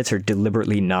 5 minutes are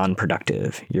deliberately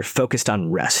non-productive. You're focused on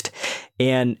rest.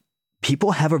 And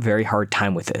people have a very hard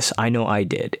time with this. I know I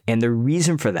did. And the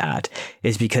reason for that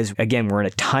is because, again, we're in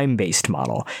a time-based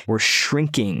model. We're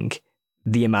shrinking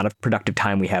the amount of productive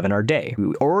time we have in our day.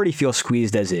 We already feel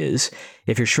squeezed as is.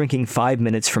 If you're shrinking 5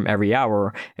 minutes from every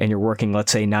hour and you're working,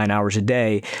 let's say, 9 hours a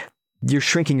day, you're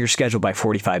shrinking your schedule by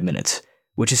 45 minutes,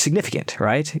 which is significant,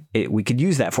 right? We could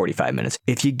use that 45 minutes.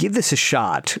 If you give this a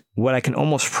shot, what I can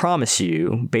almost promise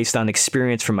you, based on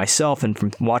experience from myself and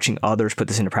from watching others put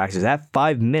this into practice, that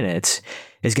 5 minutes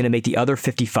is going to make the other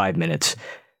 55 minutes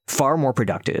far more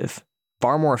productive,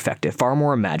 far more effective, far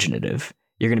more imaginative.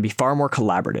 You're going to be far more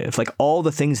collaborative. Like all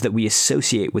the things that we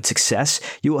associate with success,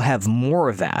 you will have more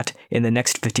of that in the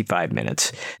next 55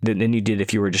 minutes than you did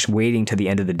if you were just waiting to the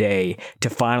end of the day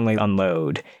to finally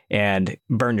unload and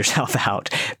burn yourself out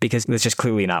because it's just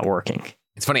clearly not working.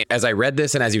 It's funny, as I read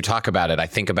this and as you talk about it, I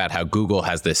think about how Google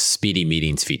has this speedy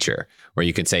meetings feature where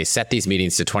you can say, set these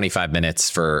meetings to 25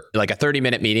 minutes for like a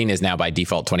 30-minute meeting is now by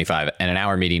default 25 and an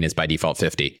hour meeting is by default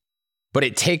 50. But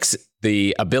it takes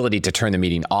the ability to turn the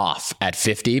meeting off at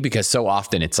 50 because so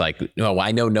often it's like, oh,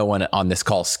 I know no one on this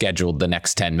call scheduled the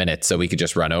next 10 minutes, so we could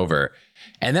just run over.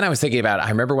 And then I was thinking about, I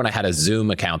remember when I had a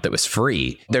Zoom account that was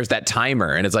free, there's that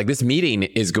timer and it's like, this meeting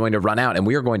is going to run out and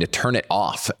we are going to turn it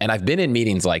off. And I've been in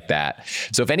meetings like that.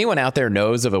 So if anyone out there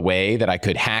knows of a way that I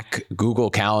could hack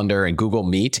Google Calendar and Google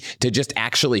Meet to just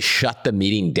actually shut the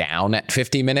meeting down at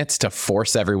 50 minutes to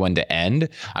force everyone to end,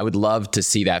 I would love to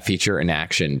see that feature in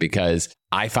action because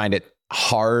I find it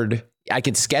hard. I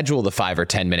can schedule the 5 or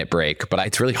 10 minute break, but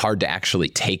it's really hard to actually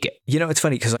take it. You know, it's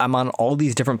funny because I'm on all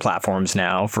these different platforms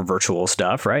now for virtual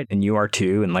stuff, right? And you are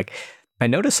too. And like, I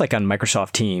noticed like on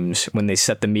Microsoft Teams, when they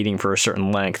set the meeting for a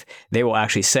certain length, they will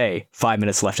actually say 5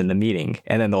 minutes left in the meeting,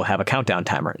 and then they'll have a countdown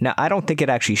timer. Now, I don't think it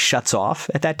actually shuts off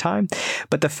at that time,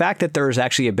 but the fact that there is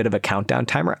actually a bit of a countdown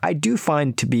timer, I do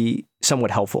find to be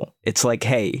somewhat helpful. It's like,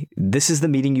 hey, this is the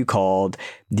meeting you called.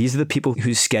 These are the people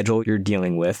whose schedule you're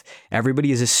dealing with.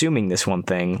 Everybody is assuming this one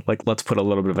thing. Like, let's put a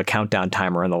little bit of a countdown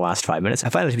timer in the last 5 minutes. I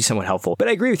find it to be somewhat helpful. But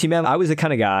I agree with you, man. I was the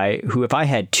kind of guy who, if I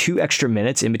had 2 extra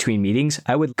minutes in between meetings,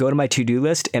 I would go to my to-do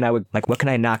list and I would like, what can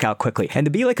I knock out quickly? And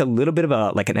to be like a little bit of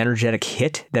an energetic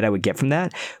hit that I would get from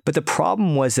that. But the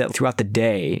problem was that throughout the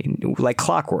day, like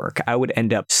clockwork, I would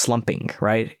end up slumping,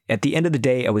 right? At the end of the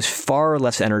day, I was far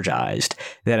less energized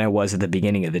than I was at the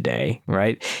beginning of the day,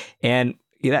 right? And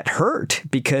that hurt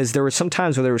because there were some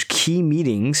times where there was key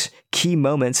meetings, key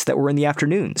moments that were in the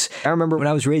afternoons. I remember when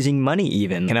I was raising money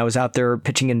even, and I was out there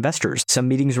pitching investors. Some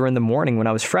meetings were in the morning when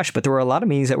I was fresh, but there were a lot of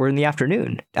meetings that were in the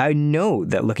afternoon. I know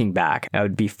that looking back, I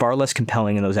would be far less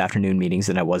compelling in those afternoon meetings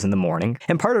than I was in the morning.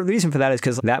 And part of the reason for that is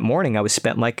because that morning I was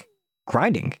spent like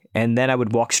grinding. And then I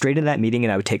would walk straight into that meeting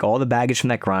and I would take all the baggage from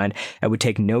that grind. I would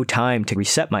take no time to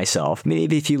reset myself.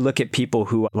 Maybe if you look at people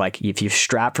who, like, if you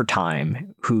strap for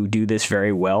time, who do this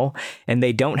very well, and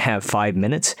they don't have 5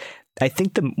 minutes, I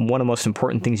think one of the most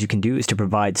important things you can do is to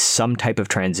provide some type of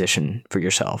transition for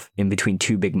yourself in between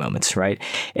 2 big moments, right?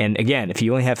 And again, if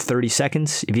you only have 30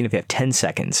 seconds, even if you have 10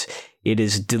 seconds, it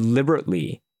is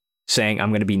deliberately saying, I'm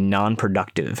going to be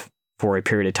non-productive for a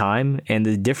period of time. And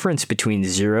the difference between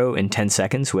 0 and 10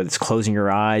 seconds, whether it's closing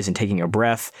your eyes and taking a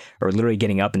breath or literally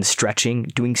getting up and stretching,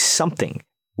 doing something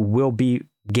will be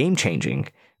game changing,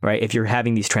 right? If you're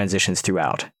having these transitions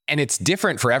throughout. And it's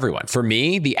different for everyone. For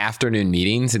me, the afternoon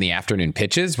meetings and the afternoon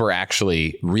pitches were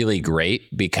actually really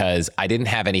great because I didn't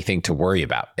have anything to worry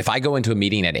about. If I go into a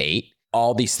meeting at 8,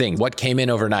 all these things, what came in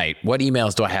overnight, what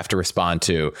emails do I have to respond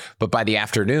to? But by the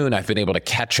afternoon, I've been able to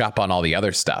catch up on all the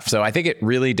other stuff. So I think it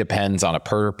really depends on a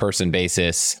per person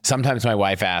basis. Sometimes my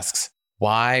wife asks,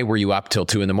 why were you up till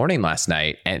 2 a.m. last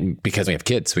night? And because we have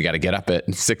kids, we got to get up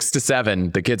at 6 to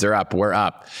 7. The kids are up, we're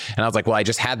up. And I was like, well, I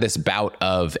just had this bout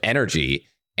of energy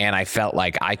and I felt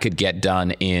like I could get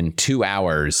done in 2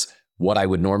 hours what I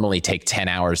would normally take 10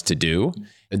 hours to do.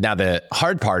 Now, the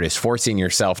hard part is forcing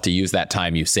yourself to use that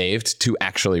time you saved to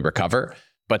actually recover.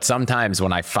 But sometimes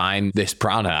when I find this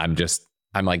prana,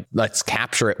 I'm like, let's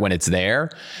capture it when it's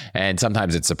there. And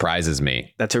sometimes it surprises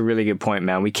me. That's a really good point,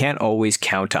 man. We can't always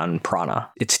count on prana.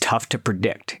 It's tough to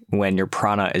predict when your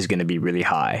prana is going to be really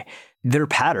high. There are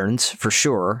patterns for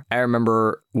sure. I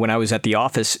remember when I was at the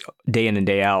office day in and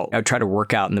day out, I would try to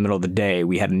work out in the middle of the day.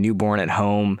 We had a newborn at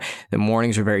home. The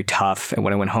mornings were very tough. And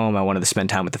when I went home, I wanted to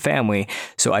spend time with the family.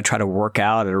 So I try to work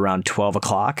out at around 12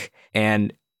 o'clock.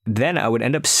 And then I would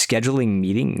end up scheduling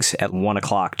meetings at 1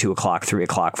 o'clock, 2 o'clock, 3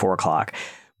 o'clock, 4 o'clock.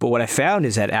 But what I found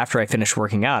is that after I finished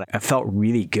working out, I felt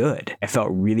really good. I felt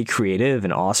really creative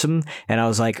and awesome. And I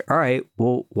was like, all right,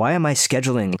 well, why am I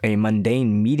scheduling a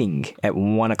mundane meeting at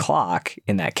 1 o'clock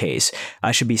in that case?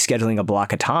 I should be scheduling a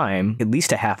block of time, at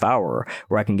least a half hour,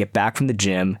 where I can get back from the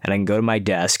gym and I can go to my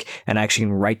desk and I actually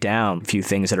can write down a few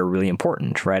things that are really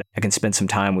important, right? I can spend some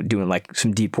time with doing like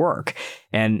some deep work.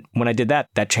 And when I did that,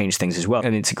 that changed things as well.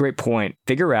 And it's a great point.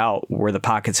 Figure out where the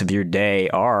pockets of your day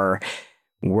are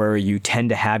where you tend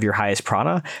to have your highest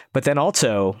prana, but then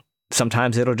also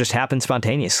sometimes it'll just happen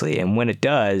spontaneously. And when it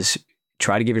does,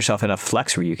 try to give yourself enough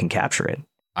flex where you can capture it.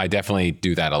 I definitely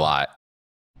do that a lot.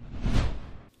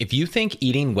 If you think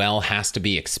eating well has to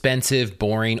be expensive,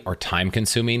 boring, or time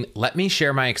consuming, let me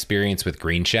share my experience with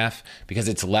Green Chef because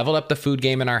it's leveled up the food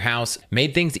game in our house,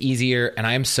 made things easier, and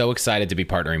I am so excited to be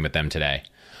partnering with them today.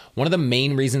 One of the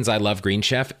main reasons I love Green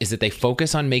Chef is that they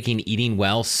focus on making eating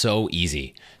well so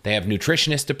easy. They have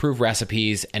nutritionist-approved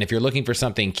recipes, and if you're looking for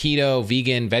something keto,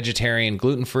 vegan, vegetarian,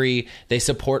 gluten-free, they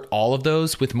support all of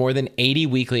those with more than 80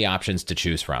 weekly options to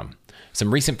choose from.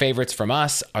 Some recent favorites from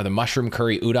us are the mushroom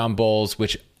curry udon bowls,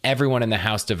 which everyone in the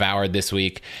house devoured this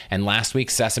week, and last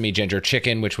week's sesame ginger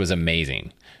chicken, which was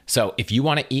amazing. So if you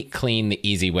want to eat clean the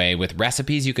easy way with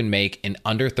recipes you can make in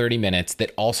under 30 minutes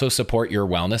that also support your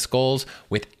wellness goals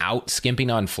without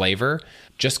skimping on flavor,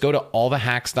 just go to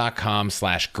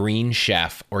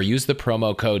allthehacks.com/greenchef or use the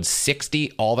promo code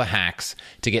 60allthehacks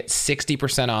to get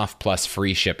 60% off plus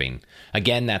free shipping.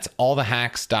 Again, that's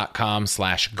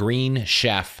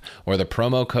allthehacks.com/greenchef or the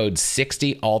promo code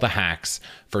 60allthehacks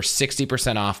for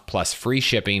 60% off plus free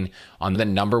shipping on the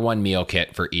 #1 meal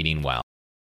kit for eating well.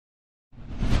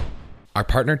 Our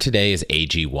partner today is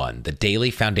AG1, the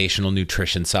daily foundational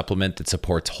nutrition supplement that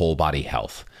supports whole body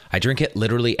health. I drink it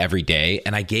literally every day,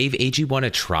 and I gave AG1 a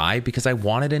try because I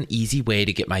wanted an easy way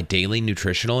to get my daily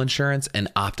nutritional insurance and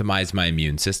optimize my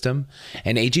immune system.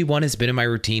 And AG1 has been in my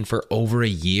routine for over a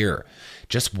year.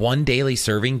 Just one daily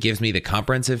serving gives me the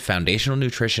comprehensive foundational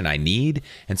nutrition I need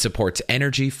and supports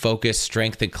energy, focus,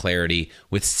 strength, and clarity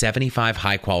with 75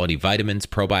 high-quality vitamins,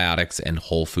 probiotics, and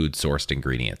whole food sourced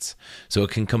ingredients. So it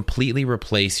can completely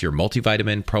replace your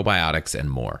multivitamin, probiotics, and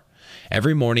more.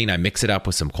 Every morning, I mix it up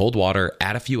with some cold water,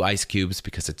 add a few ice cubes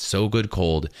because it's so good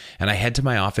cold, and I head to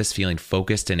my office feeling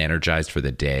focused and energized for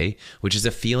the day, which is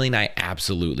a feeling I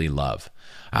absolutely love.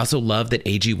 I also love that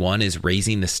AG1 is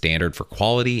raising the standard for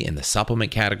quality in the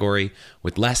supplement category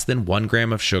with less than 1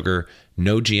 gram of sugar,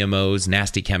 no GMOs,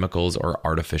 nasty chemicals, or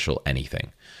artificial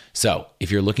anything. So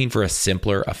if you're looking for a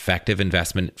simpler, effective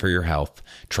investment for your health,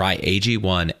 try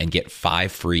AG1 and get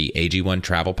 5 free AG1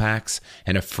 travel packs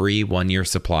and a free 1-year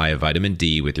supply of vitamin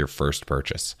D with your first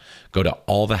purchase. Go to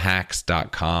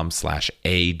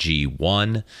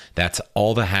allthehacks.com/AG1. That's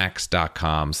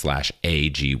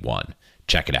allthehacks.com/AG1.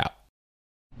 Check it out.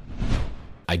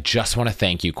 I just want to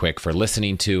thank you quick for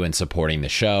listening to and supporting the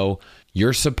show.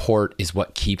 Your support is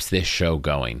what keeps this show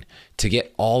going. To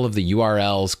get all of the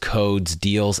URLs, codes,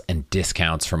 deals, and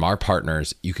discounts from our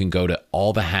partners, you can go to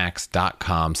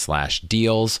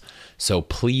allthehacks.com/deals. So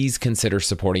please consider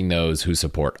supporting those who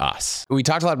support us. We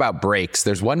talked a lot about breaks.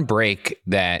 There's one break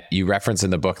that you referenced in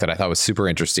the book that I thought was super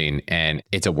interesting, and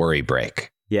it's a worry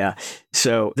break. Yeah.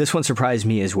 So this one surprised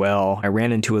me as well. I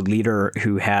ran into a leader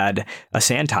who had a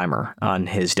sand timer on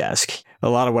his desk. A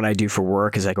lot of what I do for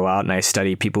work is I go out and I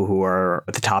study people who are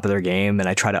at the top of their game and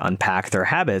I try to unpack their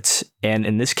habits. And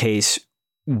in this case,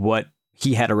 what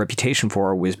he had a reputation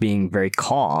for was being very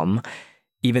calm,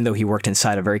 even though he worked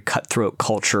inside a very cutthroat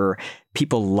culture.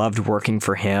 People loved working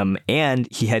for him and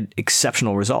he had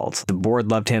exceptional results. The board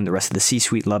loved him. The rest of the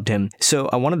C-suite loved him. So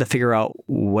I wanted to figure out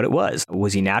what it was.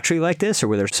 Was he naturally like this or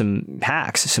were there some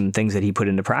hacks, some things that he put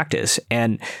into practice?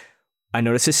 And I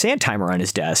noticed a sand timer on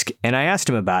his desk and I asked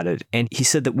him about it. And he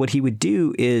said that what he would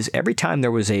do is every time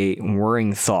there was a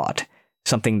worrying thought,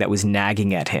 something that was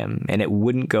nagging at him and it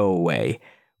wouldn't go away,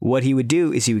 what he would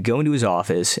do is he would go into his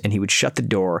office and he would shut the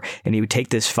door and he would take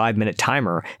this 5-minute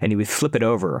timer and he would flip it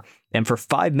over. And for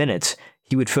 5 minutes,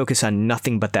 he would focus on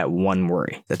nothing but that one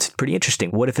worry. That's pretty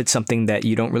interesting. What if it's something that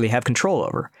you don't really have control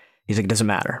over? He's like, it doesn't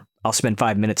matter. I'll spend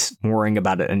 5 minutes worrying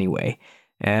about it anyway.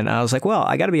 And I was like, well,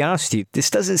 I got to be honest with you.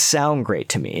 This doesn't sound great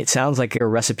to me. It sounds like a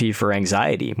recipe for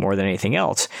anxiety more than anything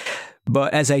else.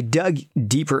 But as I dug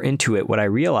deeper into it, what I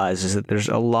realized is that there's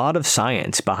a lot of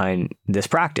science behind this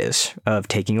practice of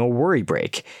taking a worry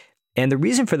break. And the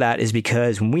reason for that is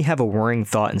because when we have a worrying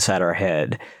thought inside our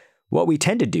head, what we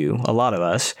tend to do, a lot of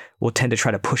us, will tend to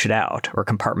try to push it out or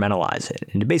compartmentalize it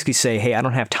and to basically say, hey, I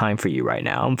don't have time for you right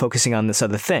now. I'm focusing on this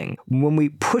other thing. When we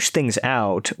push things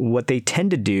out, what they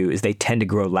tend to do is they tend to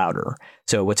grow louder.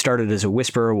 So what started as a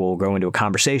whisper will grow into a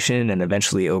conversation and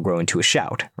eventually it'll grow into a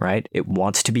shout, right? It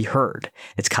wants to be heard.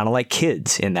 It's kind of like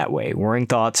kids in that way. Worrying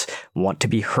thoughts want to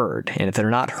be heard. And if they're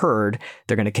not heard,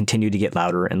 they're going to continue to get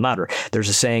louder and louder. There's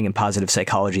a saying in positive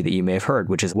psychology that you may have heard,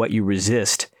 which is what you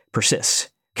resist persists.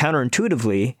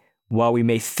 Counterintuitively, while we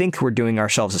may think we're doing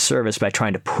ourselves a service by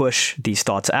trying to push these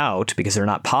thoughts out because they're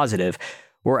not positive,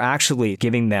 we're actually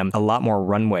giving them a lot more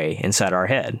runway inside our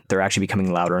head. They're actually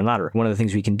becoming louder and louder. One of the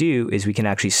things we can do is we can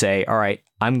actually say, all right,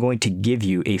 I'm going to give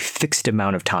you a fixed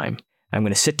amount of time. I'm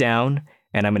going to sit down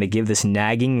and I'm going to give this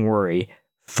nagging worry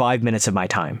 5 minutes of my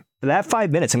time. For that 5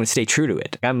 minutes, I'm going to stay true to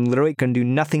it. I'm literally going to do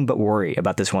nothing but worry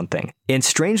about this one thing. And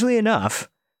strangely enough,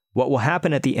 what will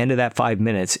happen at the end of that 5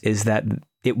 minutes is that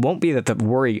it won't be that the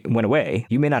worry went away.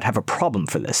 You may not have a problem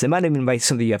for this. It might even be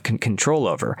something you have control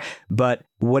over. But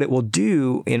what it will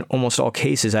do in almost all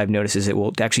cases, I've noticed, is it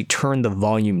will actually turn the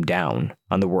volume down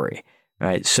on the worry,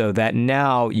 right? So that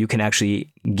now you can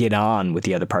actually get on with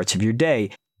the other parts of your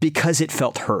day because it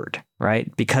felt heard,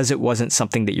 right? Because it wasn't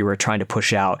something that you were trying to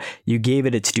push out. You gave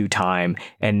it its due time,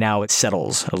 and now it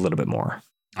settles a little bit more.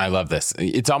 I love this.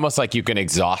 It's almost like you can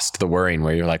exhaust the worrying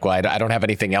where you're like, well, I don't have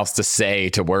anything else to say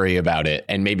to worry about it.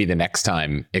 And maybe the next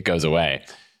time it goes away.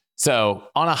 So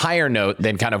on a higher note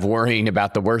than kind of worrying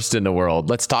about the worst in the world,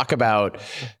 let's talk about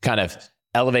kind of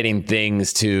elevating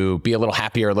things to be a little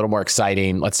happier, a little more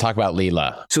exciting. Let's talk about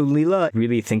Leela. So Leela,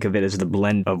 really think of it as the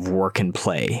blend of work and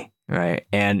play, right?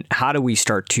 And how do we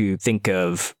start to think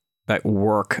of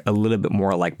work a little bit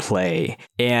more like play?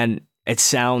 And it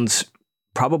sounds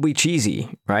probably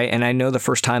cheesy, right? And I know the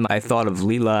first time I thought of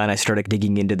Leela and I started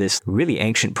digging into this really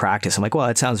ancient practice, I'm like, well,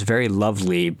 it sounds very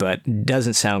lovely, but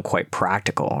doesn't sound quite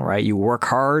practical, right? You work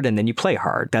hard and then you play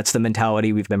hard. That's the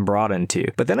mentality we've been brought into.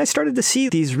 But then I started to see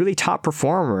these really top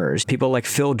performers, people like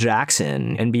Phil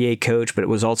Jackson, NBA coach, but it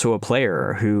was also a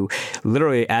player who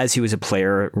literally, as he was a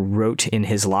player, wrote in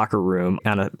his locker room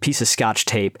on a piece of Scotch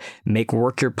tape, make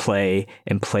work your play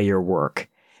and play your work.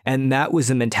 And that was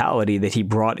the mentality that he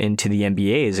brought into the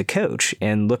NBA as a coach.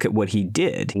 And look at what he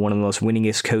did. One of the most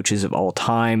winningest coaches of all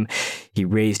time. He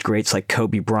raised greats like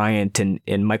Kobe Bryant and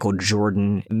Michael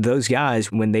Jordan. Those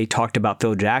guys, when they talked about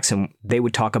Phil Jackson, they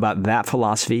would talk about that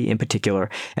philosophy in particular.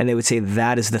 And they would say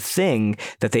that is the thing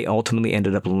that they ultimately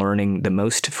ended up learning the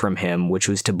most from him, which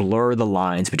was to blur the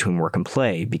lines between work and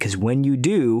play. Because when you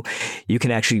do, you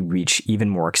can actually reach even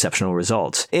more exceptional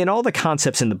results. In all the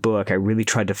concepts in the book, I really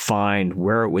tried to find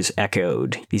where it was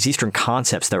echoed. These Eastern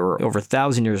concepts that were over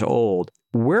 1,000 years old,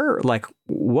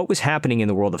 what was happening in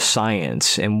the world of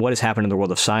science and what has happened in the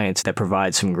world of science that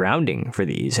provides some grounding for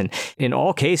these. And in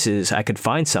all cases, I could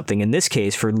find something. In this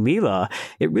case, for Leela,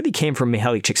 it really came from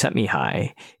Mihaly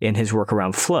Csikszentmihalyi in his work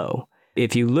around flow.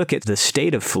 If you look at the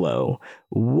state of flow,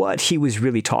 what he was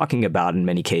really talking about in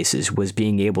many cases was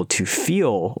being able to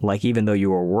feel like even though you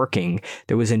were working,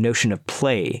 there was a notion of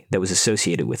play that was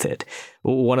associated with it.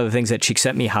 One of the things that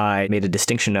Csikszentmihalyi made a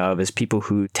distinction of is people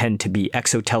who tend to be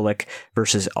exotelic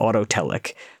versus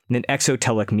autotelic. And an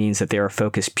exotelic means that they are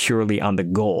focused purely on the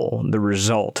goal, the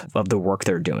result of the work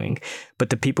they're doing. But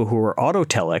the people who are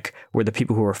autotelic were the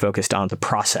people who were focused on the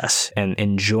process and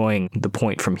enjoying the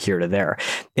point from here to there.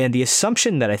 And the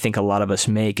assumption that I think a lot of us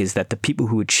make is that the people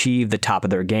who achieve the top of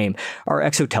their game are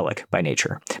exotelic by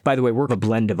nature. By the way, we're a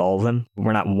blend of all of them.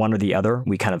 We're not one or the other.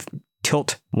 We kind of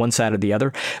tilt one side or the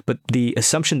other. But the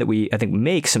assumption that we, I think,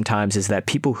 make sometimes is that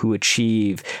people who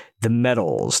achieve the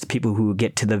medals, the people who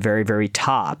get to the very, very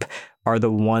top are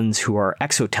the ones who are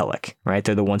exotelic, right?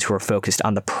 They're the ones who are focused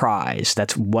on the prize.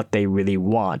 That's what they really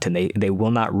want, and they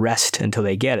will not rest until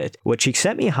they get it. What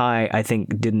Csikszentmihalyi, I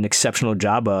think, did an exceptional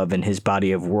job of in his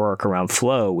body of work around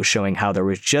flow was showing how there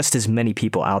was just as many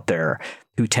people out there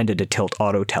who tended to tilt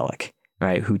autotelic,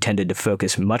 right? Who tended to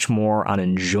focus much more on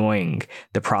enjoying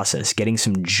the process, getting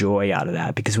some joy out of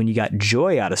that. Because when you got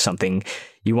joy out of something,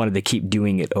 you wanted to keep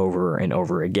doing it over and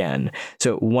over again.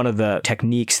 So one of the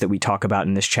techniques that we talk about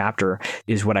in this chapter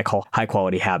is what I call high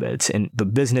quality habits. And the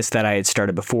business that I had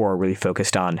started before really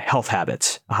focused on health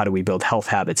habits. How do we build health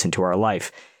habits into our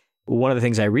life? One of the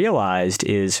things I realized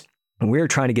is we were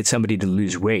trying to get somebody to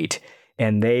lose weight,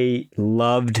 and they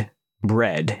loved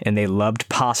bread and they loved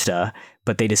pasta,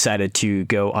 but they decided to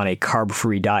go on a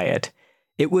carb-free diet.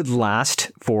 It would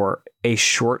last for a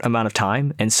short amount of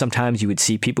time, and sometimes you would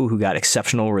see people who got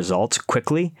exceptional results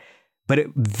quickly, but it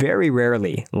very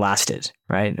rarely lasted,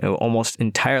 right? Almost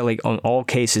entirely, on all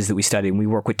cases that we studied, and we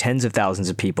work with tens of thousands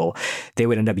of people, they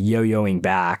would end up yo-yoing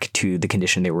back to the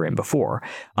condition they were in before.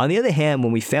 On the other hand,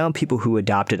 when we found people who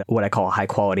adopted what I call a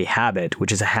high-quality habit,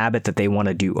 which is a habit that they want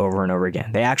to do over and over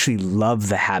again, they actually love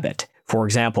the habit. For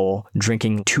example,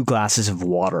 drinking 2 glasses of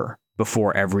water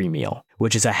before every meal,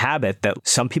 which is a habit that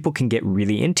some people can get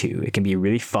really into. It can be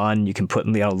really fun. You can put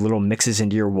little mixes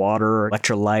into your water,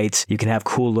 electrolytes. You can have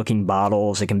cool looking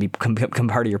bottles. It can become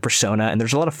part of your persona. And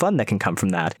there's a lot of fun that can come from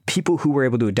that. People who were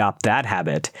able to adopt that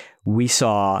habit, we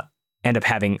saw end up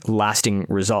having lasting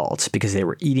results because they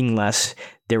were eating less.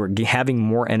 They were having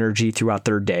more energy throughout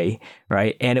their day,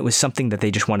 right? And it was something that they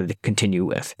just wanted to continue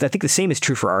with. I think the same is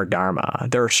true for our Dharma.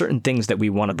 There are certain things that we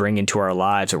want to bring into our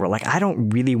lives that we're like, I don't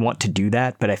really want to do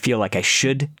that, but I feel like I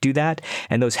should do that.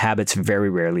 And those habits very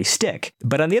rarely stick.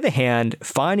 But on the other hand,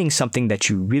 finding something that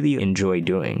you really enjoy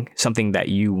doing, something that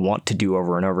you want to do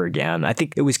over and over again. I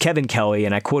think it was Kevin Kelly,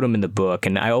 and I quote him in the book,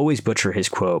 and I always butcher his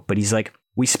quote, but he's like,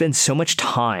 we spend so much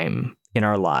time in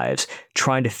our lives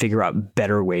trying to figure out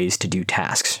better ways to do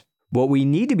tasks. What we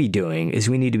need to be doing is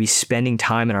we need to be spending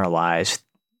time in our lives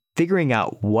figuring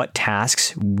out what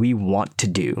tasks we want to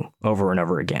do over and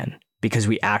over again because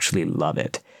we actually love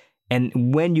it. And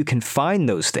when you can find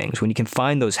those things, when you can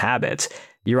find those habits,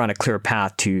 you're on a clear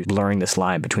path to blurring this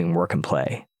line between work and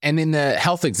play. And in the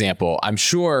health example, I'm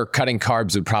sure cutting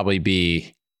carbs would probably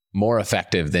be more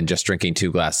effective than just drinking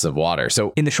 2 glasses of water.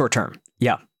 So in the short term,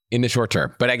 yeah. In the short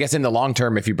term. But I guess in the long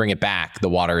term, if you bring it back, the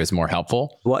water is more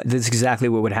helpful. Well, that's exactly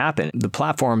what would happen. The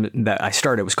platform that I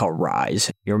started was called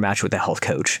Rise. You were matched with a health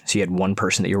coach. So you had one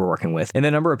person that you were working with. And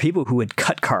the number of people who had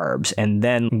cut carbs and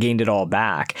then gained it all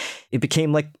back, it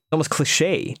became like almost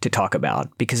cliche to talk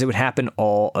about because it would happen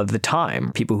all of the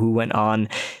time. People who went on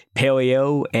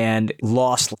paleo and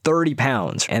lost 30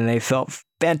 pounds and they felt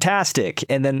fantastic.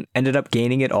 And then ended up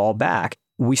gaining it all back.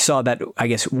 We saw that, I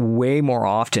guess, way more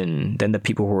often than the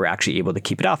people who were actually able to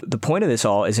keep it off. The point of this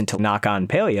all isn't to knock on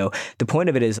paleo. The point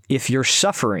of it is if you're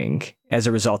suffering as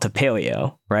a result of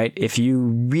paleo, right? If you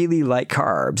really like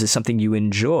carbs, it's something you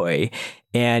enjoy,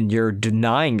 and you're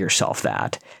denying yourself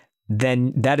that,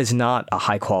 then that is not a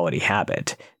high quality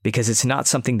habit because it's not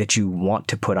something that you want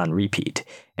to put on repeat.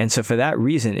 And so for that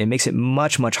reason, it makes it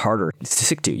much, much harder to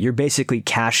stick to. You're basically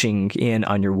cashing in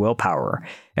on your willpower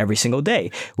every single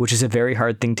day, which is a very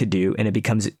hard thing to do. And it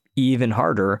becomes even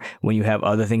harder when you have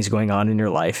other things going on in your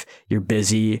life. You're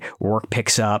busy, work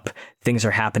picks up, things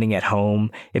are happening at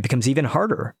home. It becomes even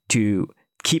harder to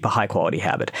keep a high quality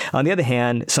habit. On the other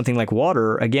hand, something like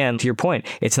water, again, to your point,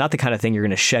 it's not the kind of thing you're going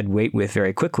to shed weight with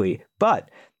very quickly, but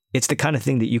it's the kind of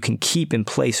thing that you can keep in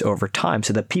place over time.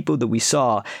 So the people that we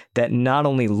saw that not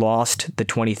only lost the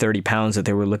 20, 30 pounds that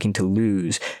they were looking to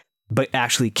lose, but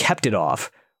actually kept it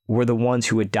off were the ones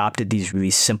who adopted these really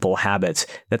simple habits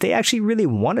that they actually really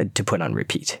wanted to put on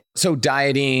repeat. So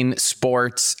dieting,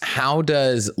 sports, how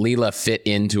does Leela fit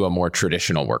into a more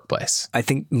traditional workplace? I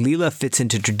think Leela fits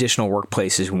into traditional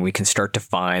workplaces when we can start to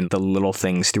find the little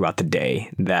things throughout the day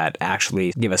that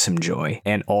actually give us some joy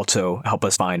and also help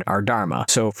us find our dharma.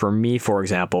 So for me, for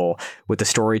example, with the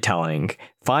storytelling,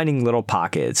 finding little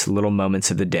pockets, little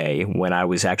moments of the day when I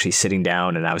was actually sitting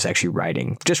down and I was actually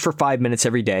writing just for 5 minutes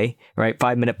every day, right?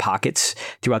 5-minute pockets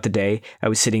throughout the day. I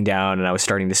was sitting down and I was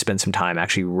starting to spend some time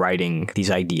actually writing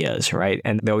these ideas, right?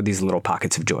 And there were these little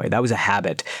pockets of joy. That was a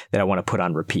habit that I want to put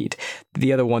on repeat.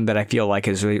 The other one that I feel like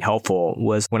is really helpful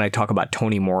was when I talk about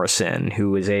Toni Morrison,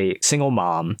 who is a single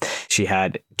mom. She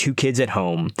had 2 kids at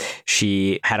home.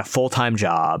 She had a full-time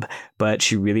job, but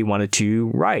she really wanted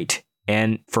to write.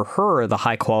 And for her, the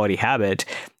high quality habit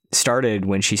started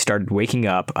when she started waking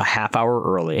up a half hour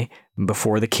early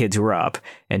before the kids were up,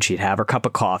 and she'd have her cup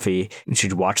of coffee and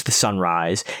she'd watch the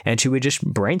sunrise, and she would just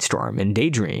brainstorm and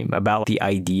daydream about the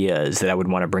ideas that I would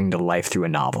want to bring to life through a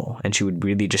novel. And she would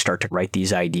really just start to write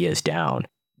these ideas down.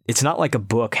 It's not like a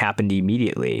book happened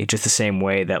immediately, just the same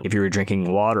way that if you were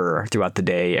drinking water throughout the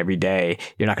day, every day,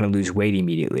 you're not going to lose weight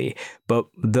immediately. But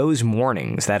those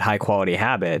mornings, that high quality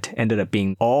habit ended up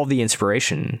being all the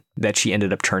inspiration that she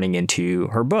ended up turning into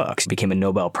her books. She became a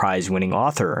Nobel Prize winning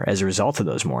author as a result of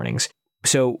those mornings.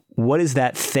 So what is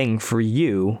that thing for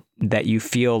you that you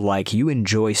feel like you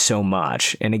enjoy so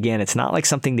much? And again, it's not like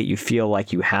something that you feel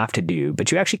like you have to do,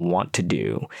 but you actually want to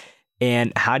do.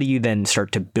 And how do you then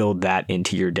start to build that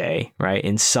into your day, right?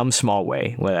 In some small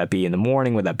way, whether that be in the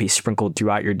morning, whether that be sprinkled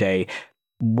throughout your day.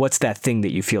 What's that thing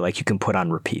that you feel like you can put on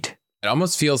repeat? It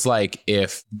almost feels like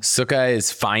if Sukha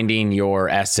is finding your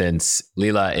essence,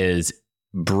 Leela is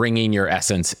bringing your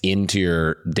essence into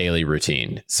your daily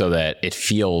routine so that it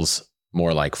feels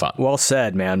more like fun. Well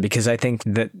said, man, because I think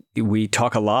that we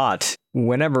talk a lot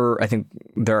whenever I think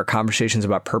there are conversations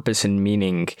about purpose and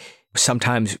meaning.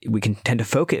 Sometimes we can tend to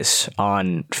focus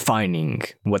on finding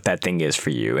what that thing is for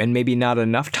you, and maybe not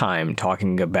enough time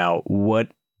talking about what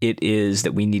it is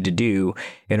that we need to do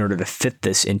in order to fit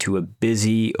this into a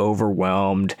busy,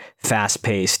 overwhelmed,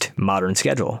 fast-paced modern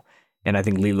schedule. And I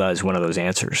think Leela is one of those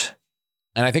answers.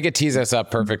 And I think it tees us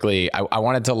up perfectly. I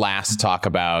wanted to last talk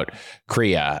about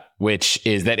Kriya, which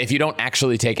is that if you don't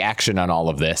actually take action on all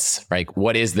of this, right,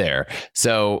 what is there?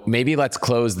 So maybe let's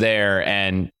close there.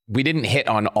 And we didn't hit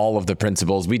on all of the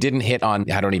principles. We didn't hit on,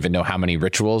 I don't even know how many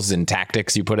rituals and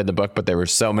tactics you put in the book, but there were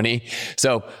so many.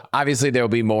 So obviously there will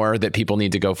be more that people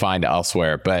need to go find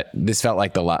elsewhere, but this felt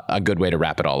like a good way to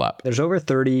wrap it all up. There's over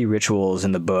 30 rituals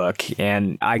in the book,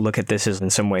 and I look at this as in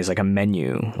some ways like a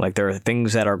menu. Like there are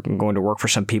things that are going to work for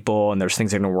some people, and there's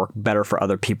things that are going to work better for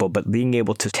other people, but being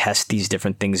able to test these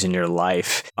different things in your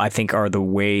life, I think are the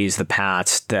ways, the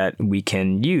paths that we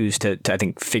can use to I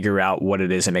think, figure out what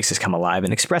it is that makes us come alive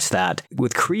and express that.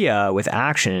 With Kriya, with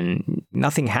action,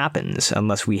 nothing happens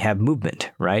unless we have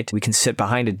movement, right? We can sit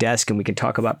behind a desk and we can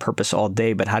talk about purpose all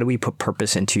day, but how do we put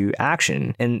purpose into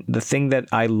action? And the thing that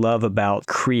I love about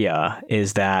Kriya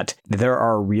is that there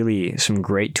are really some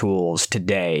great tools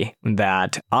today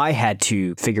that I had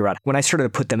to figure out. When I started to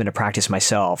put them into practice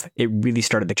myself, it really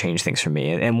started to change things for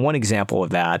me. And one example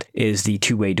of that is the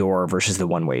two-way door versus the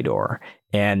one-way door.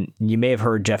 And you may have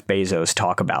heard Jeff Bezos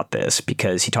talk about this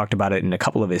because he talked about it in a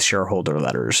couple of his shareholder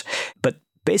letters. But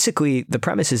basically, the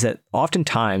premise is that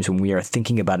oftentimes when we are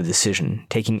thinking about a decision,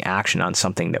 taking action on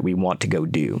something that we want to go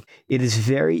do, it is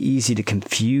very easy to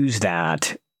confuse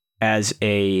that as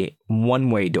a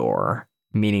one-way door,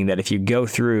 meaning that if you go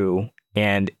through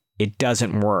and it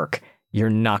doesn't work, you're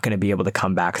not going to be able to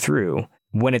come back through,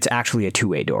 when it's actually a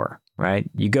two-way door, right?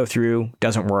 You go through,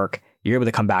 doesn't work, you're able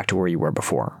to come back to where you were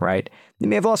before, right? You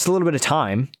may have lost a little bit of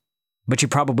time, but you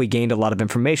probably gained a lot of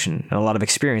information and a lot of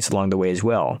experience along the way as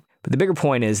well. But the bigger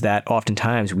point is that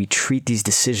oftentimes we treat these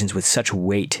decisions with such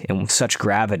weight and with such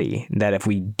gravity that if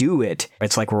we do it,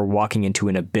 it's like we're walking into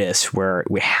an abyss where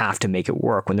we have to make it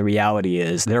work, when the reality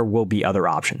is there will be other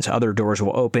options. Other doors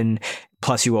will open,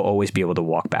 plus you will always be able to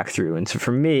walk back through. And so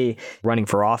for me, running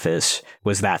for office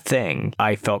was that thing.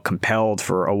 I felt compelled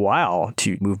for a while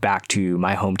to move back to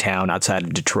my hometown outside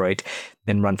of Detroit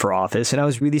and run for office. And I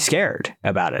was really scared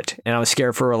about it. And I was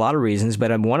scared for a lot of reasons,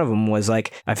 but one of them was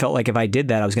like, I felt like if I did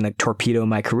that, I was going to torpedo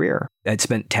my career. I'd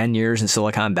spent 10 years in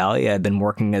Silicon Valley. I'd been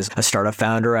working as a startup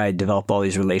founder. I developed all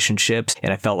these relationships,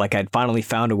 and I felt like I'd finally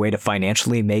found a way to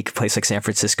financially make a place like San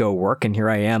Francisco work. And here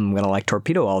I am, I'm going to like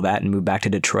torpedo all that and move back to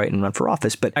Detroit and run for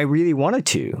office. But I really wanted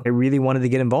to. I really wanted to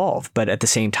get involved. But at the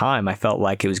same time, I felt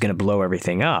like it was going to blow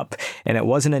everything up. And it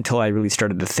wasn't until I really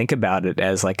started to think about it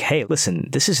as like, hey, listen,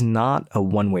 this is not a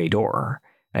one-way door.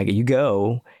 Like, you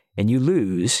go and you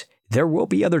lose, there will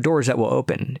be other doors that will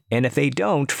open. And if they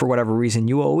don't, for whatever reason,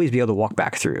 you will always be able to walk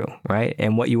back through, right?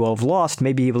 And what you will have lost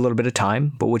may be a little bit of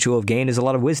time, but what you will have gained is a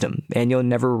lot of wisdom. And you'll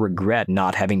never regret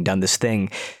not having done this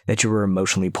thing that you were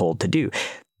emotionally pulled to do.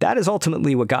 That is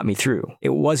ultimately what got me through. It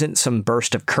wasn't some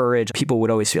burst of courage. People would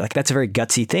always feel like that's a very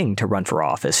gutsy thing to run for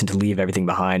office and to leave everything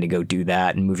behind and go do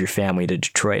that and move your family to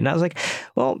Detroit. And I was like,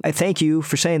 well, I thank you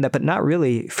for saying that, but not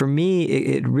really. For me,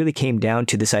 it really came down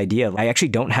to this idea. I actually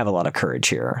don't have a lot of courage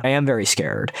here. I am very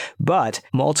scared, but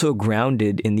I'm also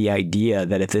grounded in the idea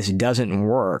that if this doesn't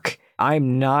work,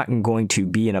 I'm not going to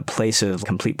be in a place of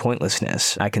complete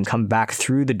pointlessness. I can come back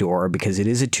through the door because it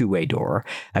is a two-way door.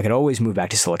 I could always move back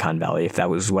to Silicon Valley if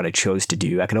that was what I chose to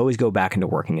do. I could always go back into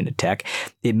working into tech.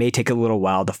 It may take a little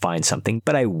while to find something,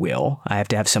 but I will. I have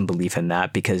to have some belief in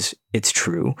that because it's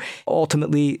true.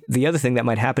 Ultimately, the other thing that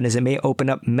might happen is it may open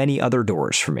up many other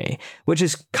doors for me, which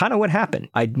is kind of what happened.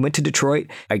 I went to Detroit.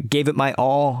 I gave it my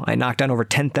all. I knocked on over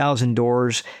 10,000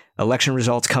 doors. Election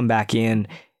results come back in,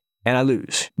 and I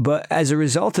lose. But as a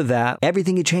result of that,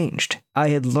 everything had changed. I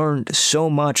had learned so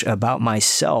much about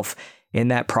myself in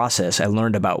that process. I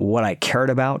learned about what I cared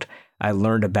about. I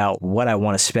learned about what I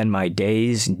want to spend my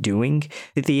days doing.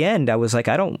 At the end, I was like,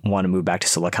 I don't want to move back to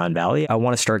Silicon Valley. I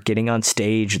want to start getting on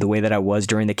stage the way that I was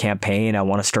during the campaign. I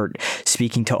want to start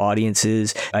speaking to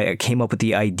audiences. I came up with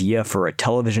the idea for a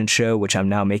television show, which I'm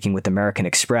now making with American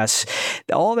Express.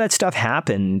 All that stuff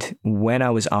happened when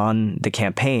I was on the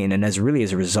campaign and as a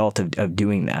result of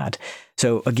doing that.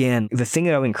 So again, the thing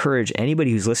that I would encourage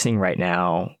anybody who's listening right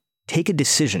now, take a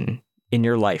decision in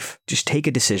your life. Just take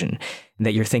a decision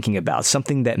that you're thinking about,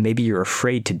 something that maybe you're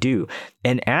afraid to do,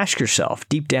 and ask yourself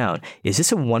deep down, is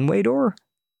this a one-way door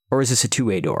or is this a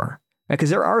two-way door? Because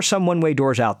there are some one-way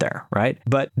doors out there, right?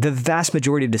 But the vast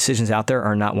majority of decisions out there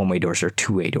are not one-way doors, they're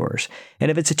two-way doors. And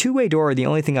if it's a two-way door, the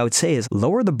only thing I would say is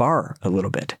lower the bar a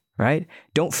little bit, right?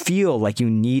 Don't feel like you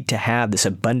need to have this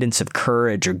abundance of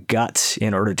courage or guts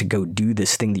in order to go do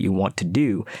this thing that you want to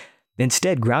do.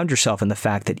 Instead, ground yourself in the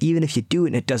fact that even if you do it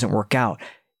and it doesn't work out,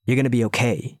 you're going to be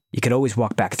okay. You can always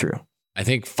walk back through. I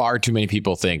think far too many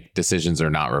people think decisions are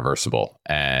not reversible.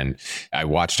 And I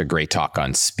watched a great talk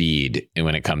on speed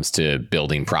when it comes to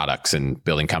building products and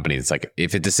building companies. It's like,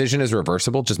 if a decision is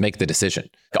reversible, just make the decision.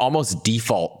 Almost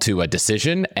default to a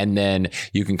decision, and then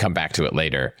you can come back to it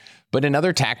later. But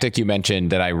another tactic you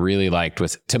mentioned that I really liked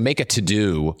was to make a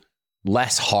to-do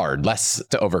less hard, less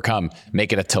to overcome,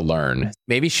 make it a to learn.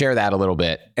 Maybe share that a little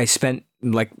bit. I spent,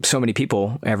 like so many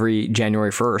people, every January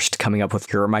 1st coming up with,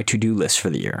 here are my to-do lists for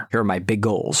the year. Here are my big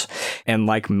goals. And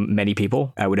like many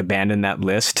people, I would abandon that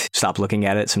list, stop looking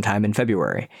at it sometime in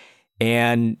February.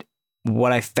 And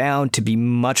what I found to be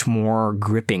much more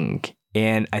gripping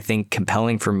and I think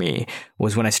compelling for me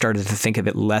was when I started to think of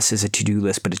it less as a to-do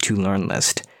list, but a to-learn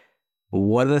list.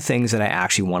 What are the things that I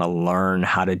actually want to learn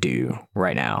how to do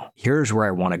right now? Here's where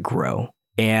I want to grow.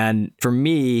 And for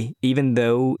me, even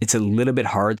though it's a little bit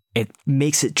hard, it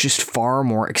makes it just far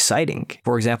more exciting.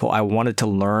 For example, I wanted to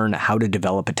learn how to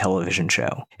develop a television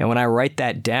show. And when I write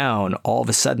that down, all of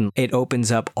a sudden, it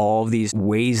opens up all of these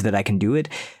ways that I can do it.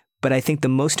 But I think the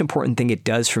most important thing it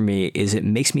does for me is it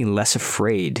makes me less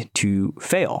afraid to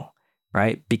fail.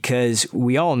 Right? Because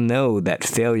we all know that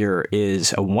failure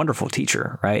is a wonderful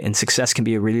teacher, right? And success can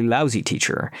be a really lousy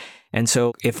teacher. And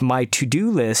so if my to-do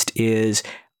list is,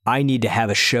 I need to have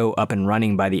a show up and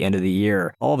running by the end of the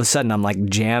year, all of a sudden I'm like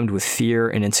jammed with fear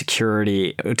and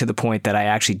insecurity to the point that I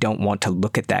actually don't want to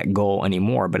look at that goal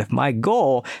anymore. But if my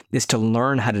goal is to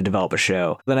learn how to develop a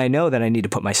show, then I know that I need to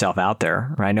put myself out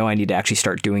there. I know I need to actually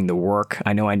start doing the work.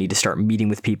 I know I need to start meeting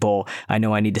with people. I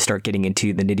know I need to start getting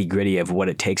into the nitty-gritty of what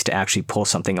it takes to actually pull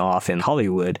something off in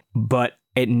Hollywood. But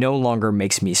it no longer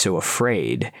makes me so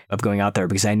afraid of going out there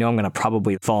because I know I'm going to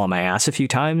probably fall on my ass a few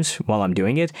times while I'm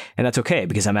doing it. And that's okay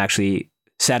because I'm actually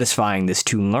satisfying this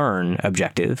to learn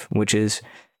objective, which is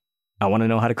I want to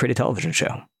know how to create a television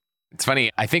show. It's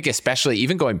funny. I think especially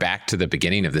even going back to the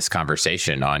beginning of this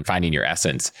conversation on finding your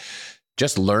essence,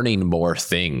 just learning more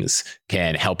things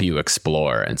can help you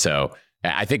explore. And so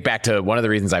I think back to one of the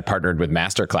reasons I partnered with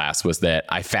Masterclass was that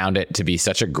I found it to be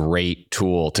such a great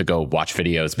tool to go watch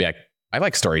videos, be like, I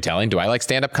like storytelling. Do I like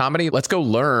stand-up comedy? Let's go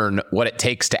learn what it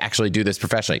takes to actually do this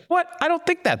professionally. What? I don't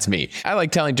think that's me. I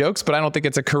like telling jokes, but I don't think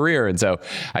it's a career. And so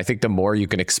I think the more you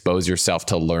can expose yourself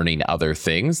to learning other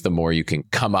things, the more you can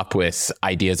come up with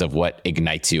ideas of what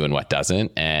ignites you and what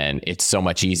doesn't. And it's so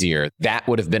much easier. That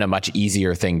would have been a much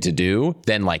easier thing to do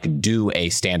than like do a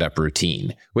stand-up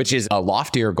routine, which is a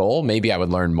loftier goal. Maybe I would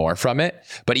learn more from it.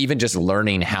 But even just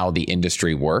learning how the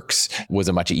industry works was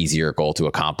a much easier goal to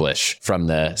accomplish from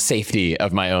the safety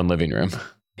of my own living room.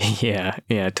 Yeah,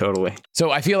 totally. So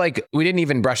I feel like we didn't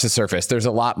even brush the surface. There's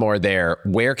a lot more there.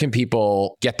 Where can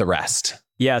people get the rest?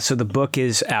 Yeah, so the book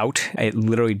is out. It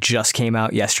literally just came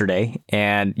out yesterday,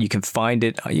 and you can find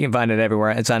it. You can find it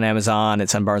everywhere. It's on Amazon.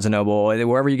 It's on Barnes & Noble,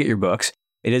 wherever you get your books.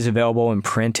 It is available in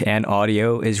print and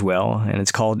audio as well, and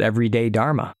it's called Everyday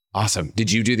Dharma. Awesome.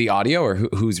 Did you do the audio or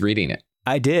who's reading it?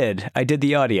 I did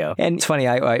the audio. And it's funny,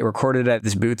 I recorded at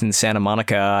this booth in Santa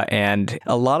Monica, and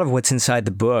a lot of what's inside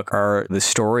the book are the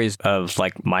stories of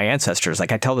like my ancestors.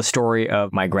 Like I tell the story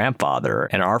of my grandfather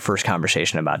and our first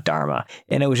conversation about Dharma.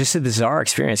 And it was just a bizarre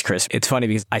experience, Chris. It's funny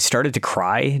because I started to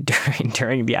cry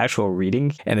during the actual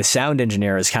reading, and the sound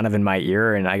engineer is kind of in my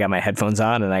ear, and I got my headphones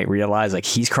on, and I realized like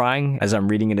he's crying as I'm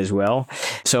reading it as well.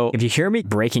 So if you hear me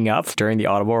breaking up during the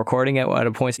audible recording at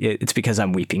a point, it's because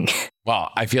I'm weeping.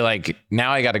 Well, I feel like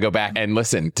now I got to go back and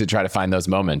listen to try to find those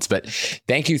moments. But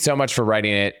thank you so much for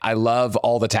writing it. I love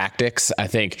all the tactics. I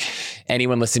think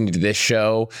anyone listening to this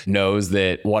show knows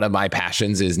that one of my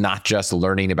passions is not just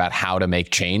learning about how to make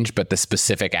change, but the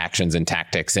specific actions and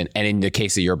tactics. And in the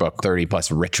case of your book, 30 plus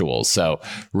rituals. So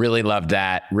really loved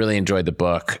that. Really enjoyed the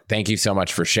book. Thank you so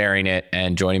much for sharing it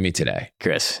and joining me today.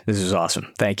 Chris, this is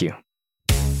awesome. Thank you.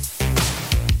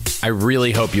 I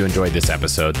really hope you enjoyed this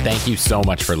episode. Thank you so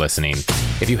much for listening.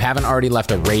 If you haven't already left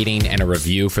a rating and a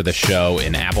review for the show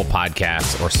in Apple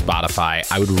Podcasts or Spotify,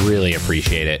 I would really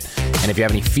appreciate it. And if you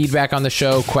have any feedback on the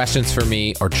show, questions for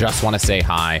me, or just want to say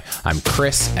hi, I'm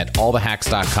Chris at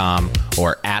allthehacks.com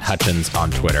or at Hutchins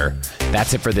on Twitter.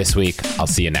 That's it for this week. I'll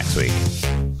see you next week.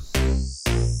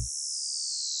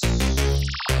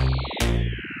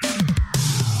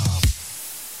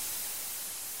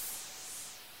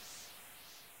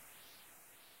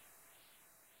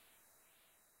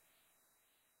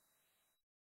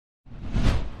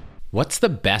 What's the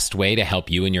best way to help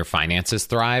you and your finances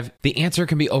thrive? The answer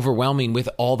can be overwhelming with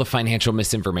all the financial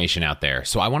misinformation out there.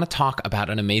 So I want to talk about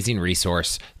an amazing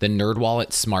resource, the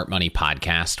NerdWallet Smart Money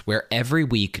Podcast, where every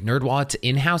week NerdWallet's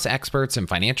in-house experts and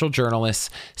financial journalists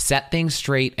set things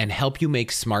straight and help you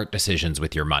make smart decisions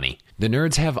with your money. The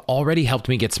nerds have already helped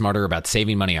me get smarter about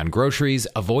saving money on groceries,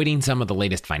 avoiding some of the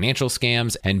latest financial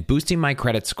scams, and boosting my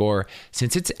credit score,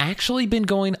 since it's actually been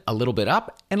going a little bit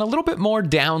up and a little bit more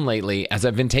down lately as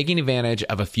I've been taking advantage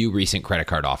of a few recent credit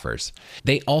card offers.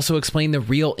 They also explain the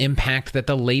real impact that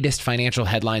the latest financial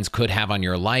headlines could have on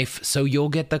your life, so you'll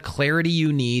get the clarity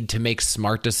you need to make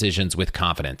smart decisions with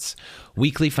confidence.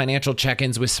 Weekly financial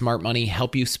check-ins with Smart Money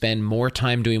help you spend more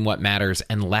time doing what matters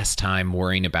and less time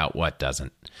worrying about what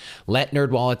doesn't. Let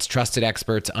NerdWallet's trusted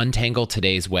experts untangle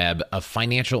today's web of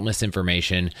financial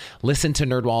misinformation. Listen to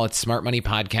NerdWallet's Smart Money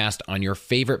Podcast on your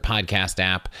favorite podcast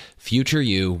app. Future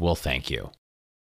you will thank you.